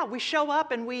 So yeah, we show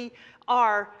up and we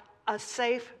are a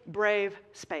safe, brave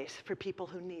space for people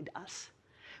who need us.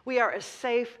 We are a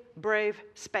safe, brave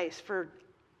space for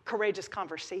courageous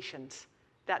conversations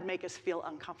that make us feel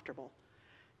uncomfortable.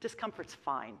 Discomfort's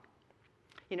fine.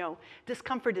 You know,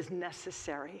 discomfort is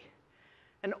necessary.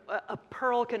 And a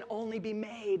pearl can only be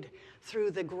made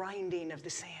through the grinding of the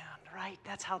sand, right?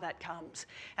 That's how that comes.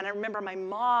 And I remember my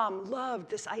mom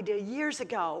loved this idea years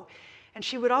ago, and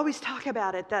she would always talk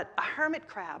about it, that a hermit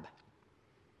crab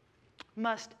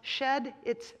must shed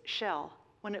its shell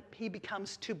when he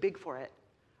becomes too big for it,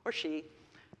 or she.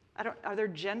 Are there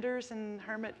genders in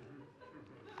hermit?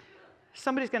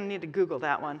 Somebody's going to need to Google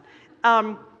that one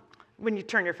when you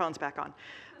turn your phones back on.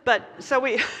 But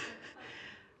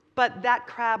that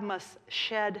crab must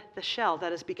shed the shell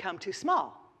that has become too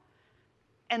small,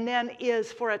 and then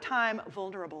is for a time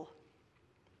vulnerable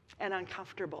and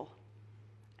uncomfortable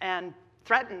and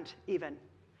threatened even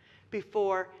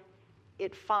before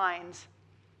it finds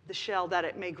the shell that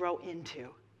it may grow into.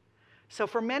 So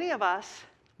for many of us,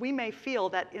 we may feel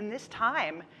that in this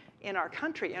time in our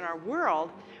country, in our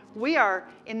world, we are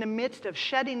in the midst of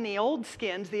shedding the old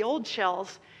skins, the old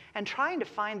shells, and trying to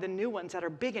find the new ones that are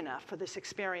big enough for this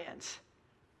experience.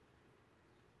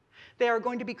 They are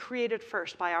going to be created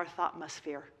first by our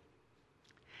thoughtmosphere.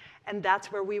 And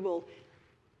that's where we will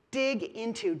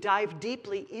dive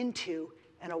deeply into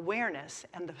an awareness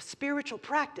and the spiritual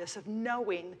practice of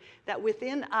knowing that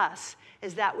within us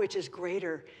is that which is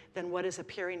greater than what is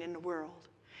appearing in the world.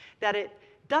 That it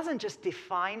doesn't just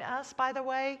define us, by the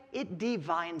way, it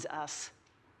divines us.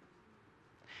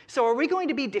 So are we going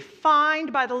to be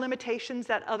defined by the limitations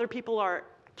that other people are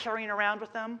carrying around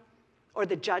with them, or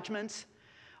the judgments,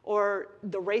 or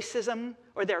the racism,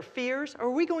 or their fears? Or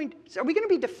are we going to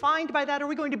be defined by that, or are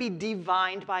we going to be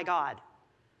divined by God?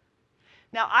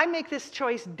 Now, I make this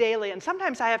choice daily, and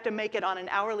sometimes I have to make it on an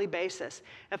hourly basis.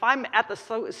 If I'm at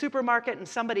the supermarket and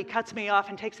somebody cuts me off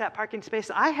and takes that parking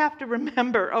space, I have to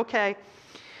remember, okay,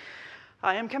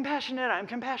 I am compassionate, I am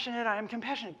compassionate, I am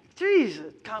compassionate.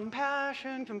 Jesus,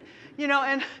 compassion, you know,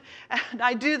 and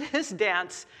I do this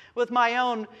dance with my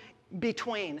own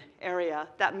between area,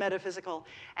 that metaphysical.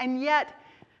 And yet,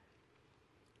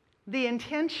 the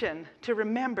intention to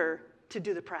remember to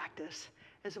do the practice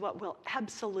is what will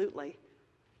absolutely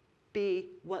be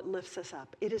what lifts us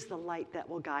up. It is the light that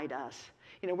will guide us.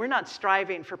 You know, we're not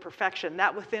striving for perfection.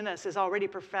 That within us is already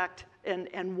perfect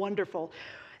and wonderful.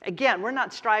 Again, we're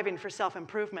not striving for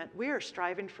self-improvement. We are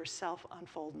striving for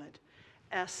self-unfoldment.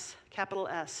 S, capital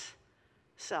S,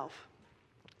 self.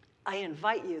 I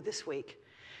invite you this week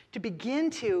to begin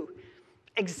to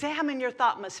examine your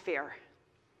thoughtmosphere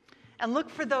and look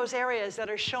for those areas that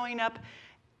are showing up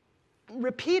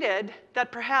repeated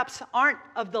that perhaps aren't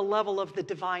of the level of the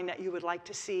divine that you would like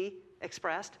to see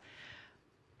expressed.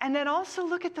 And then also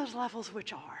look at those levels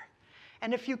which are.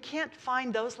 And if you can't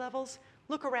find those levels,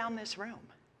 look around this room.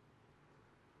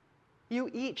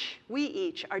 We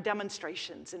each are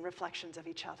demonstrations and reflections of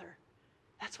each other.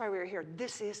 That's why we're here.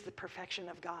 This is the perfection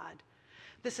of God.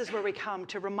 This is where we come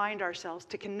to remind ourselves,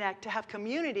 to connect, to have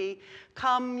community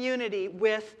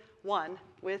with one,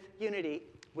 with unity,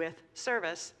 with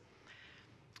service,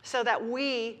 so that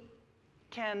we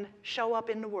can show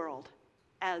up in the world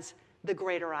as the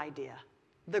greater idea,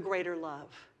 the greater love.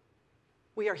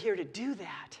 We are here to do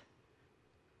that.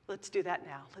 Let's do that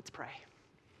now. Let's pray.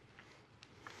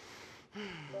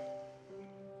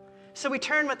 So we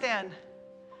turn within,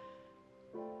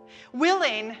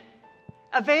 willing,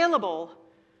 available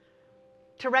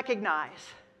to recognize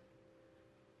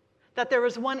that there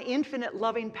is one infinite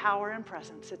loving power and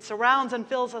presence. It surrounds and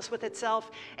fills us with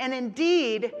itself, and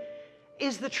indeed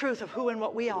is the truth of who and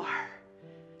what we are.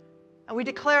 And we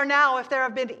declare now, if there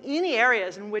have been any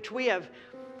areas in which we have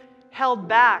held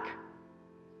back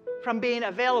from being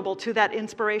available to that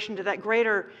inspiration, to that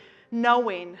greater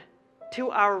knowing, to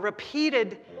our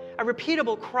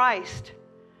repeatable Christ,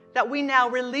 that we now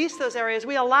release those areas.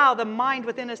 We allow the mind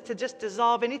within us to just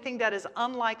dissolve anything that is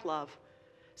unlike love,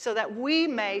 so that we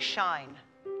may shine,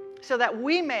 so that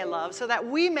we may love, so that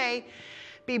we may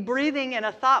be breathing in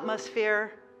a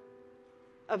thoughtmosphere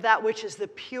of that which is the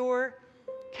pure,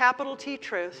 capital T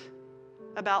truth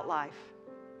about life.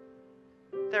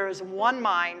 There is one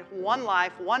mind, one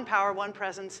life, one power, one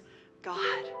presence,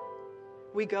 God.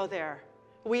 We go there.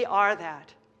 We are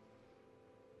that.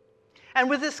 And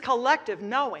with this collective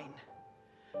knowing,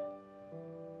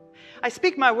 I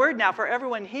speak my word now for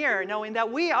everyone here, knowing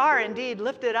that we are indeed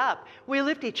lifted up. We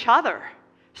lift each other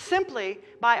simply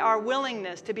by our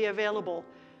willingness to be available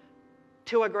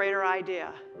to a greater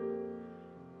idea.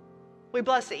 We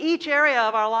bless each area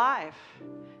of our life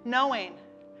knowing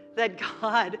that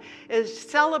God is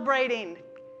celebrating.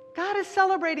 God is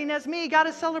celebrating as me. God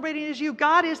is celebrating as you.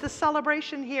 God is the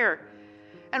celebration here.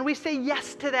 And we say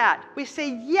yes to that. We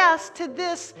say yes to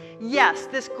this yes,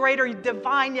 this greater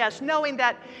divine yes, knowing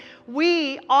that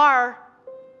we are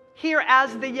here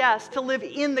as the yes, to live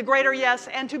in the greater yes,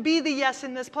 and to be the yes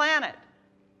in this planet,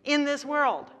 in this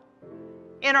world,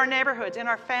 in our neighborhoods, in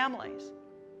our families.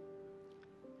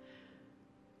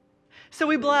 So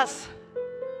we bless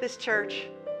this church.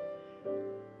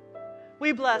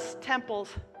 We bless temples,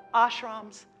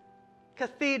 ashrams,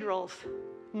 cathedrals,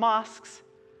 mosques,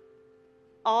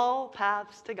 all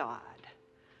paths to God,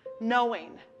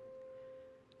 knowing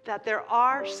that there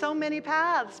are so many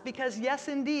paths, because yes,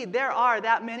 indeed, there are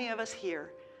that many of us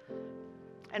here.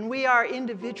 And we are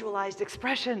individualized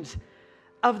expressions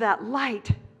of that light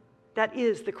that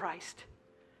is the Christ.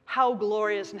 How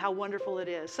glorious and how wonderful it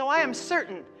is. So I am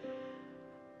certain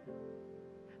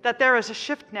that there is a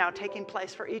shift now taking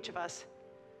place for each of us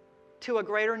to a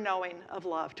greater knowing of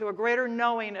love, to a greater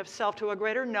knowing of self, to a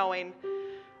greater knowing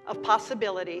of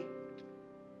possibility,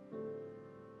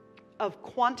 of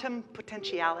quantum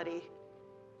potentiality,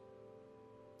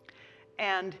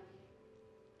 and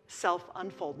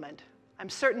self-unfoldment. I'm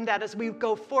certain that as we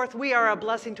go forth, we are a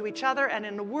blessing to each other and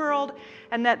in the world,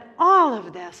 and that all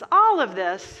of this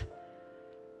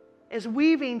is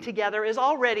weaving together, is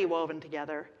already woven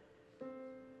together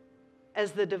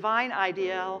as the divine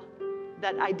ideal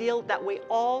that we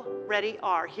already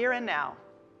are here and now.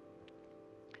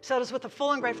 So it is with a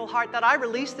full and grateful heart that I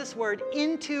release this word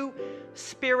into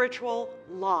spiritual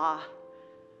law,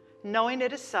 knowing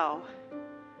it is so.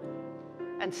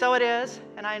 And so it is,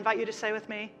 and I invite you to say with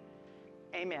me,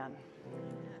 amen.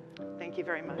 Thank you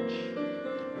very much. Thank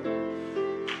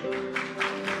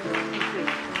you.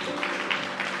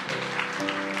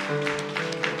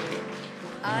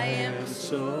 I am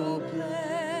so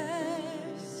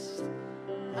blessed.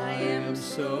 I am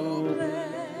so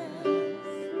blessed.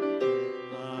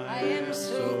 I am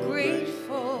so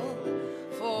grateful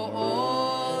for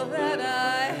all that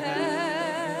I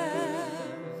have.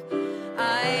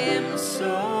 I am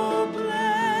so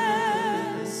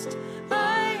blessed.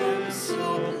 I am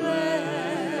so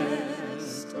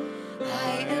blessed.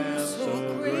 I am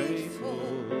so grateful.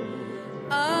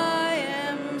 I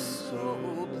am so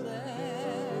blessed.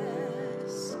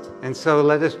 And so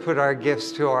let us put our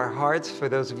gifts to our hearts. For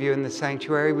those of you in the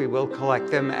sanctuary, we will collect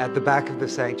them at the back of the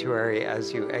sanctuary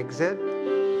as you exit.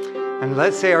 And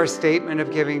let's say our statement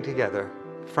of giving together.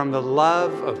 From the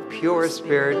love of pure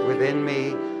spirit within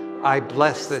me, I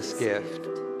bless this gift.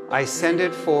 I send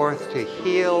it forth to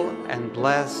heal and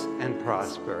bless and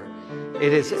prosper.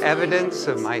 It is evidence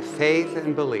of my faith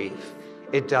and belief.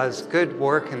 It does good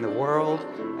work in the world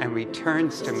and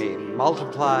returns to me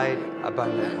multiplied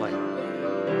abundantly.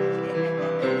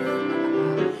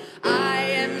 I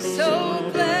am so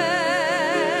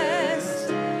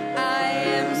blessed. I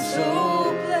am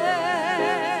so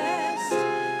blessed.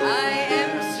 I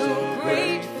am so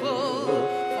grateful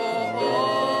for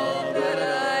all that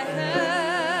I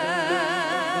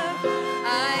have.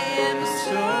 I am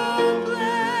so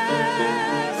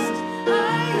blessed. I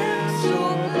am so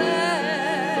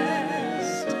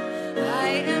blessed. I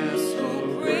am so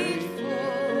grateful.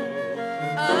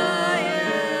 I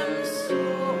am so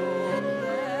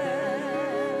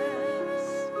blessed.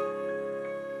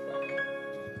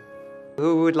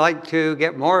 Who would like to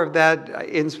get more of that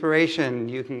inspiration?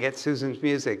 You can get Susan's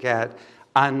music at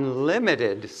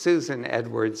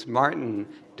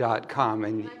unlimitedsusanedwardsmartin.com.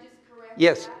 And Can I just correct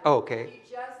yes, that? oh, okay. You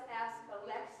just ask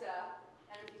Alexa,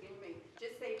 and forgive me,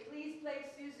 just say, please play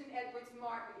Susan Edwards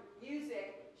Martin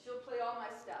music. She'll play all my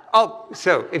stuff. Oh,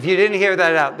 so if you didn't hear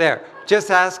that out there,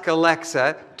 just ask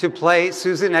Alexa to play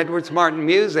Susan Edwards Martin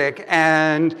music,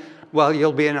 and, well,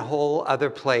 you'll be in a whole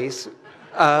other place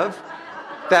of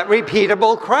that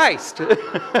repeatable Christ.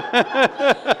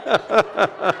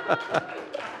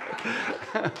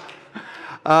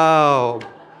 Oh,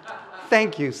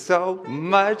 thank you so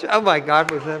much. Oh my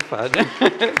God, was that fun?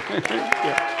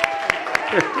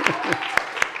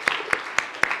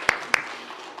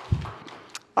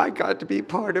 I got to be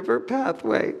part of her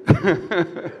pathway.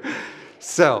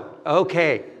 So,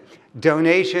 okay.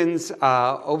 Donations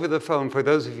over the phone. For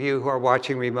those of you who are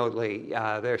watching remotely,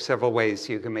 there are several ways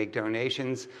you can make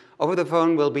donations. Over the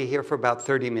phone, we'll be here for about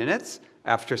 30 minutes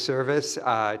after service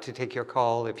to take your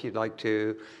call if you'd like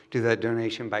to do that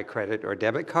donation by credit or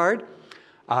debit card.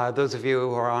 Those of you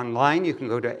who are online, you can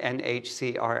go to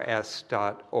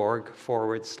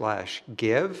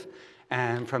nhcrs.org/give.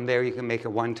 And from there, you can make a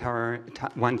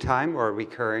one-time or a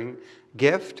recurring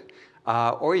gift.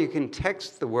 Or you can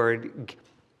text the word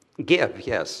Give,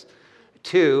 yes,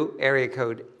 to area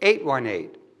code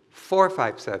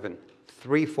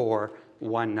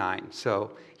 818-457-3419.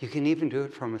 So you can even do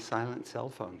it from a silent cell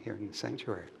phone here in the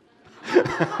sanctuary.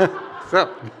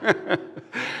 So,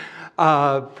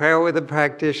 prayer with a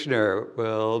practitioner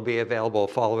will be available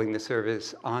following the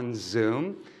service on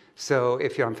Zoom. So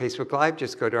if you're on Facebook Live,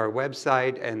 just go to our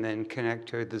website and then connect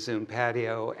to the Zoom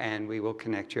patio, and we will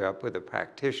connect you up with a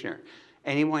practitioner.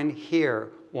 Anyone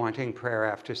here wanting prayer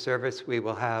after service, we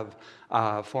will have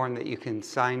a form that you can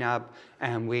sign up,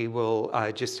 and we will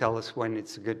just tell us when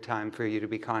it's a good time for you to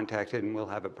be contacted, and we'll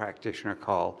have a practitioner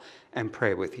call and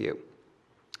pray with you.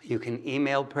 You can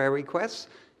email prayer requests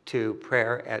to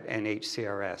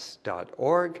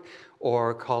prayer@nhcrs.org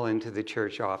or call into the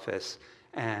church office,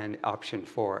 and option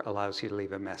 4 allows you to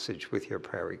leave a message with your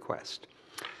prayer request.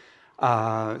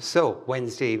 So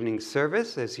Wednesday evening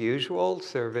service, as usual,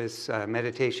 service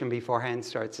meditation beforehand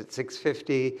starts at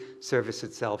 6:50, service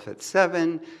itself at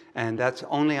 7, and that's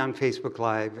only on Facebook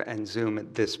Live and Zoom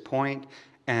at this point.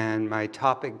 And my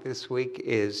topic this week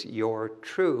is your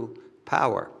true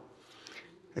power.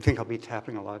 I think I'll be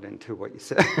tapping a lot into what you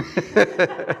said.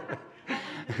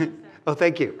 Oh,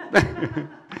 thank you.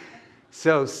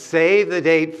 So save the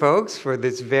date, folks, for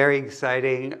this very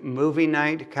exciting movie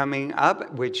night coming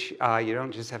up, which you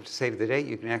don't just have to save the date,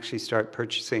 you can actually start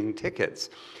purchasing tickets.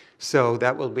 So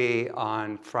that will be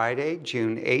on Friday,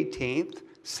 June 18th,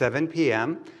 7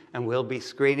 p.m., and we'll be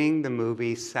screening the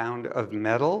movie Sound of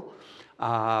Metal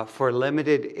for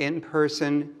limited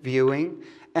in-person viewing,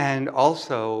 and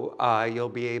also you'll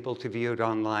be able to view it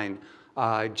online.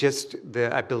 I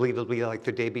believe it'll be like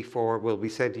the day before, we'll be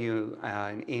sending you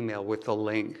an email with the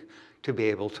link to be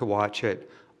able to watch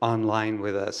it online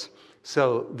with us.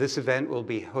 So this event will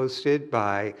be hosted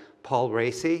by Paul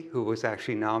Raci, who was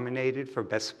actually nominated for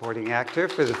Best Supporting Actor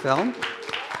for the film.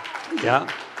 Yeah.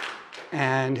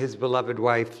 And his beloved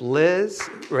wife, Liz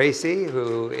Raci,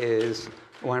 who is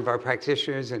one of our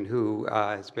practitioners and who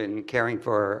has been caring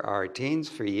for our teens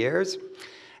for years.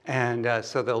 And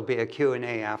so there'll be a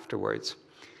Q&A afterwards.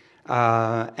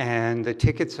 And the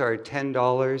tickets are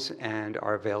 $10 and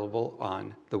are available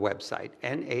on the website,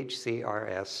 nhcrs.org.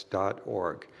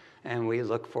 And we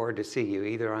look forward to see you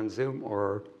either on Zoom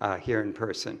or here in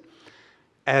person.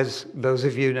 As those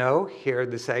of you know, here at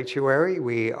the sanctuary,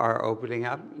 we are opening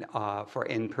up for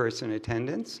in-person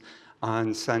attendance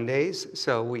on Sundays.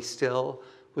 So we still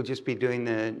will just be doing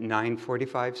the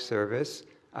 9:45 service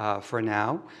for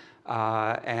now.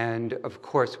 And of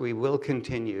course, we will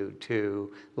continue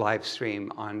to live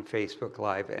stream on Facebook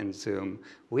Live and Zoom.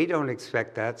 We don't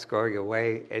expect that's going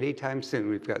away anytime soon.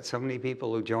 We've got so many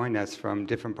people who join us from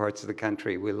different parts of the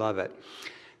country. We love it.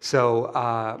 So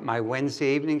my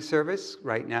Wednesday evening service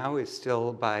right now is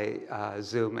still by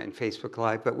Zoom and Facebook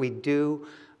Live, but we do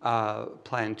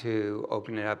plan to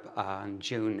open it up on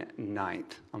June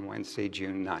 9th, on Wednesday,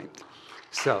 June 9th.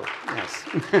 So, yes,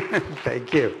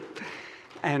 thank you.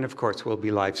 And of course, we'll be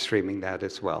live streaming that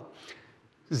as well.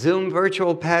 Zoom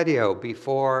virtual patio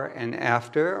before and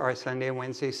after our Sunday and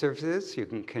Wednesday services. You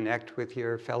can connect with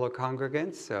your fellow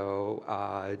congregants, so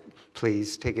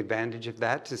please take advantage of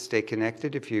that to stay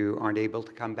connected if you aren't able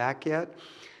to come back yet.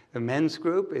 The men's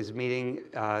group is meeting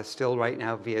still right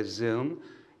now via Zoom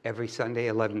every Sunday,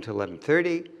 11 to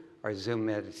 11:30. Our Zoom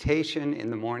meditation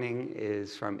in the morning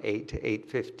is from 8 to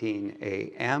 8:15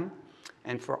 a.m.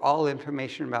 And for all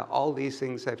information about all these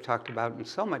things I've talked about and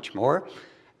so much more,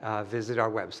 visit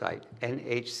our website,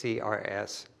 nhcrs.org,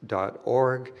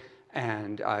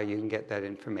 and you can get that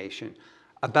information.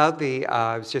 About the,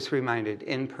 I was just reminded,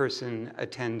 in-person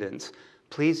attendance,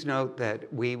 please note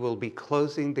that we will be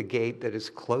closing the gate that is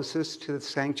closest to the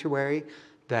sanctuary,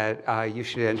 that you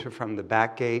should enter from the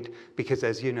back gate, because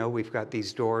as you know, we've got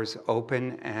these doors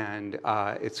open, and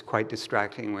it's quite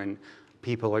distracting when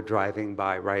people are driving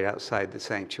by right outside the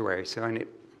sanctuary. So, and it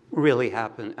really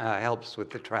helps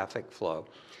with the traffic flow.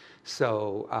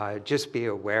 So just be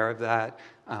aware of that.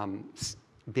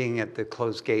 Being at the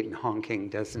closed gate and honking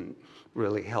doesn't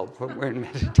really help when we're in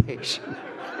meditation.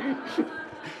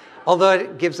 Although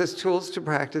it gives us tools to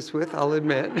practice with, I'll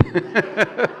admit.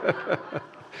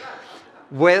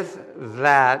 With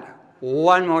that,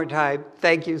 one more time,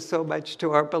 thank you so much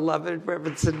to our beloved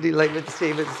Reverend Cindy Lehman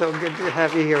Steen. It's so good to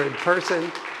have you here in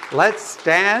person. Let's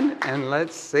stand and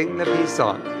let's sing the peace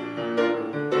song.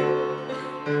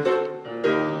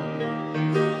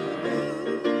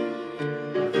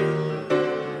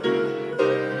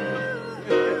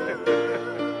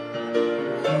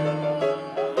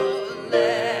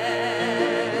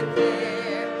 Let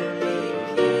there be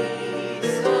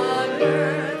peace on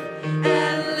earth,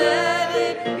 and let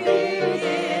it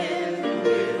begin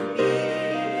with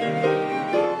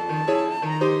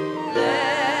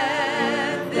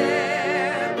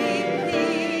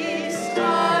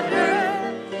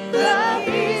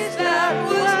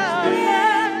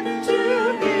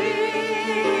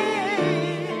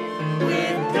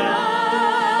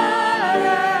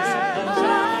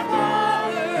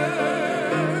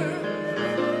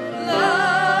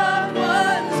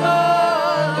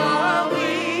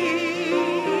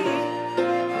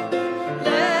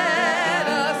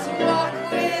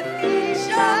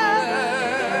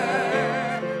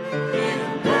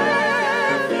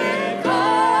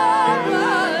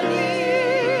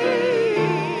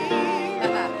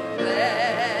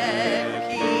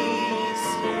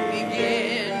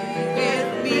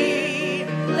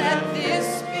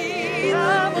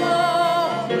the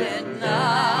moment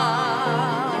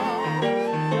now.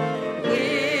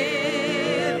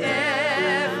 With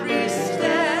every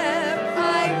step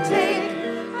I take,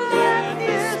 let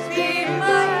this be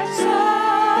my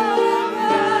song.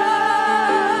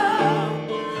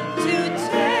 To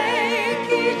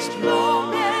take each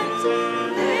moment,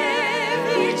 live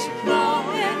each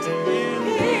moment,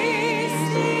 peace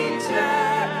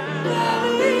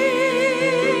eternally.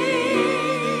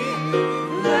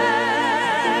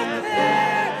 Let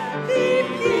there be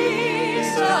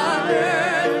peace on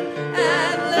earth,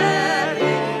 and let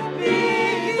it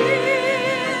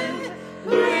begin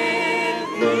with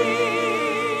me.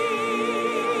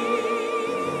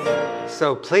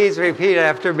 So please repeat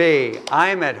after me.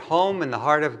 I'm at home in the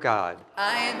heart of God.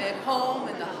 I am at home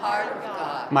in the heart of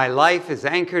God. My life is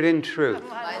anchored in truth.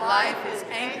 My life is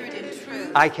anchored in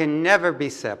truth. I can never be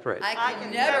separate. I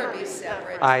can never be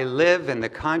separate. I live in the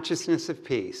consciousness of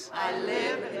peace. I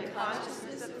live in the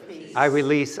consciousness of peace. I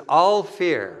release all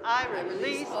fear. I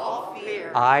release all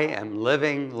fear. I am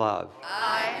living love.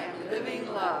 I am living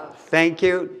love. Thank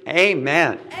you.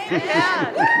 Amen.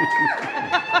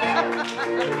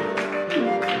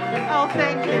 Oh,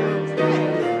 thank you.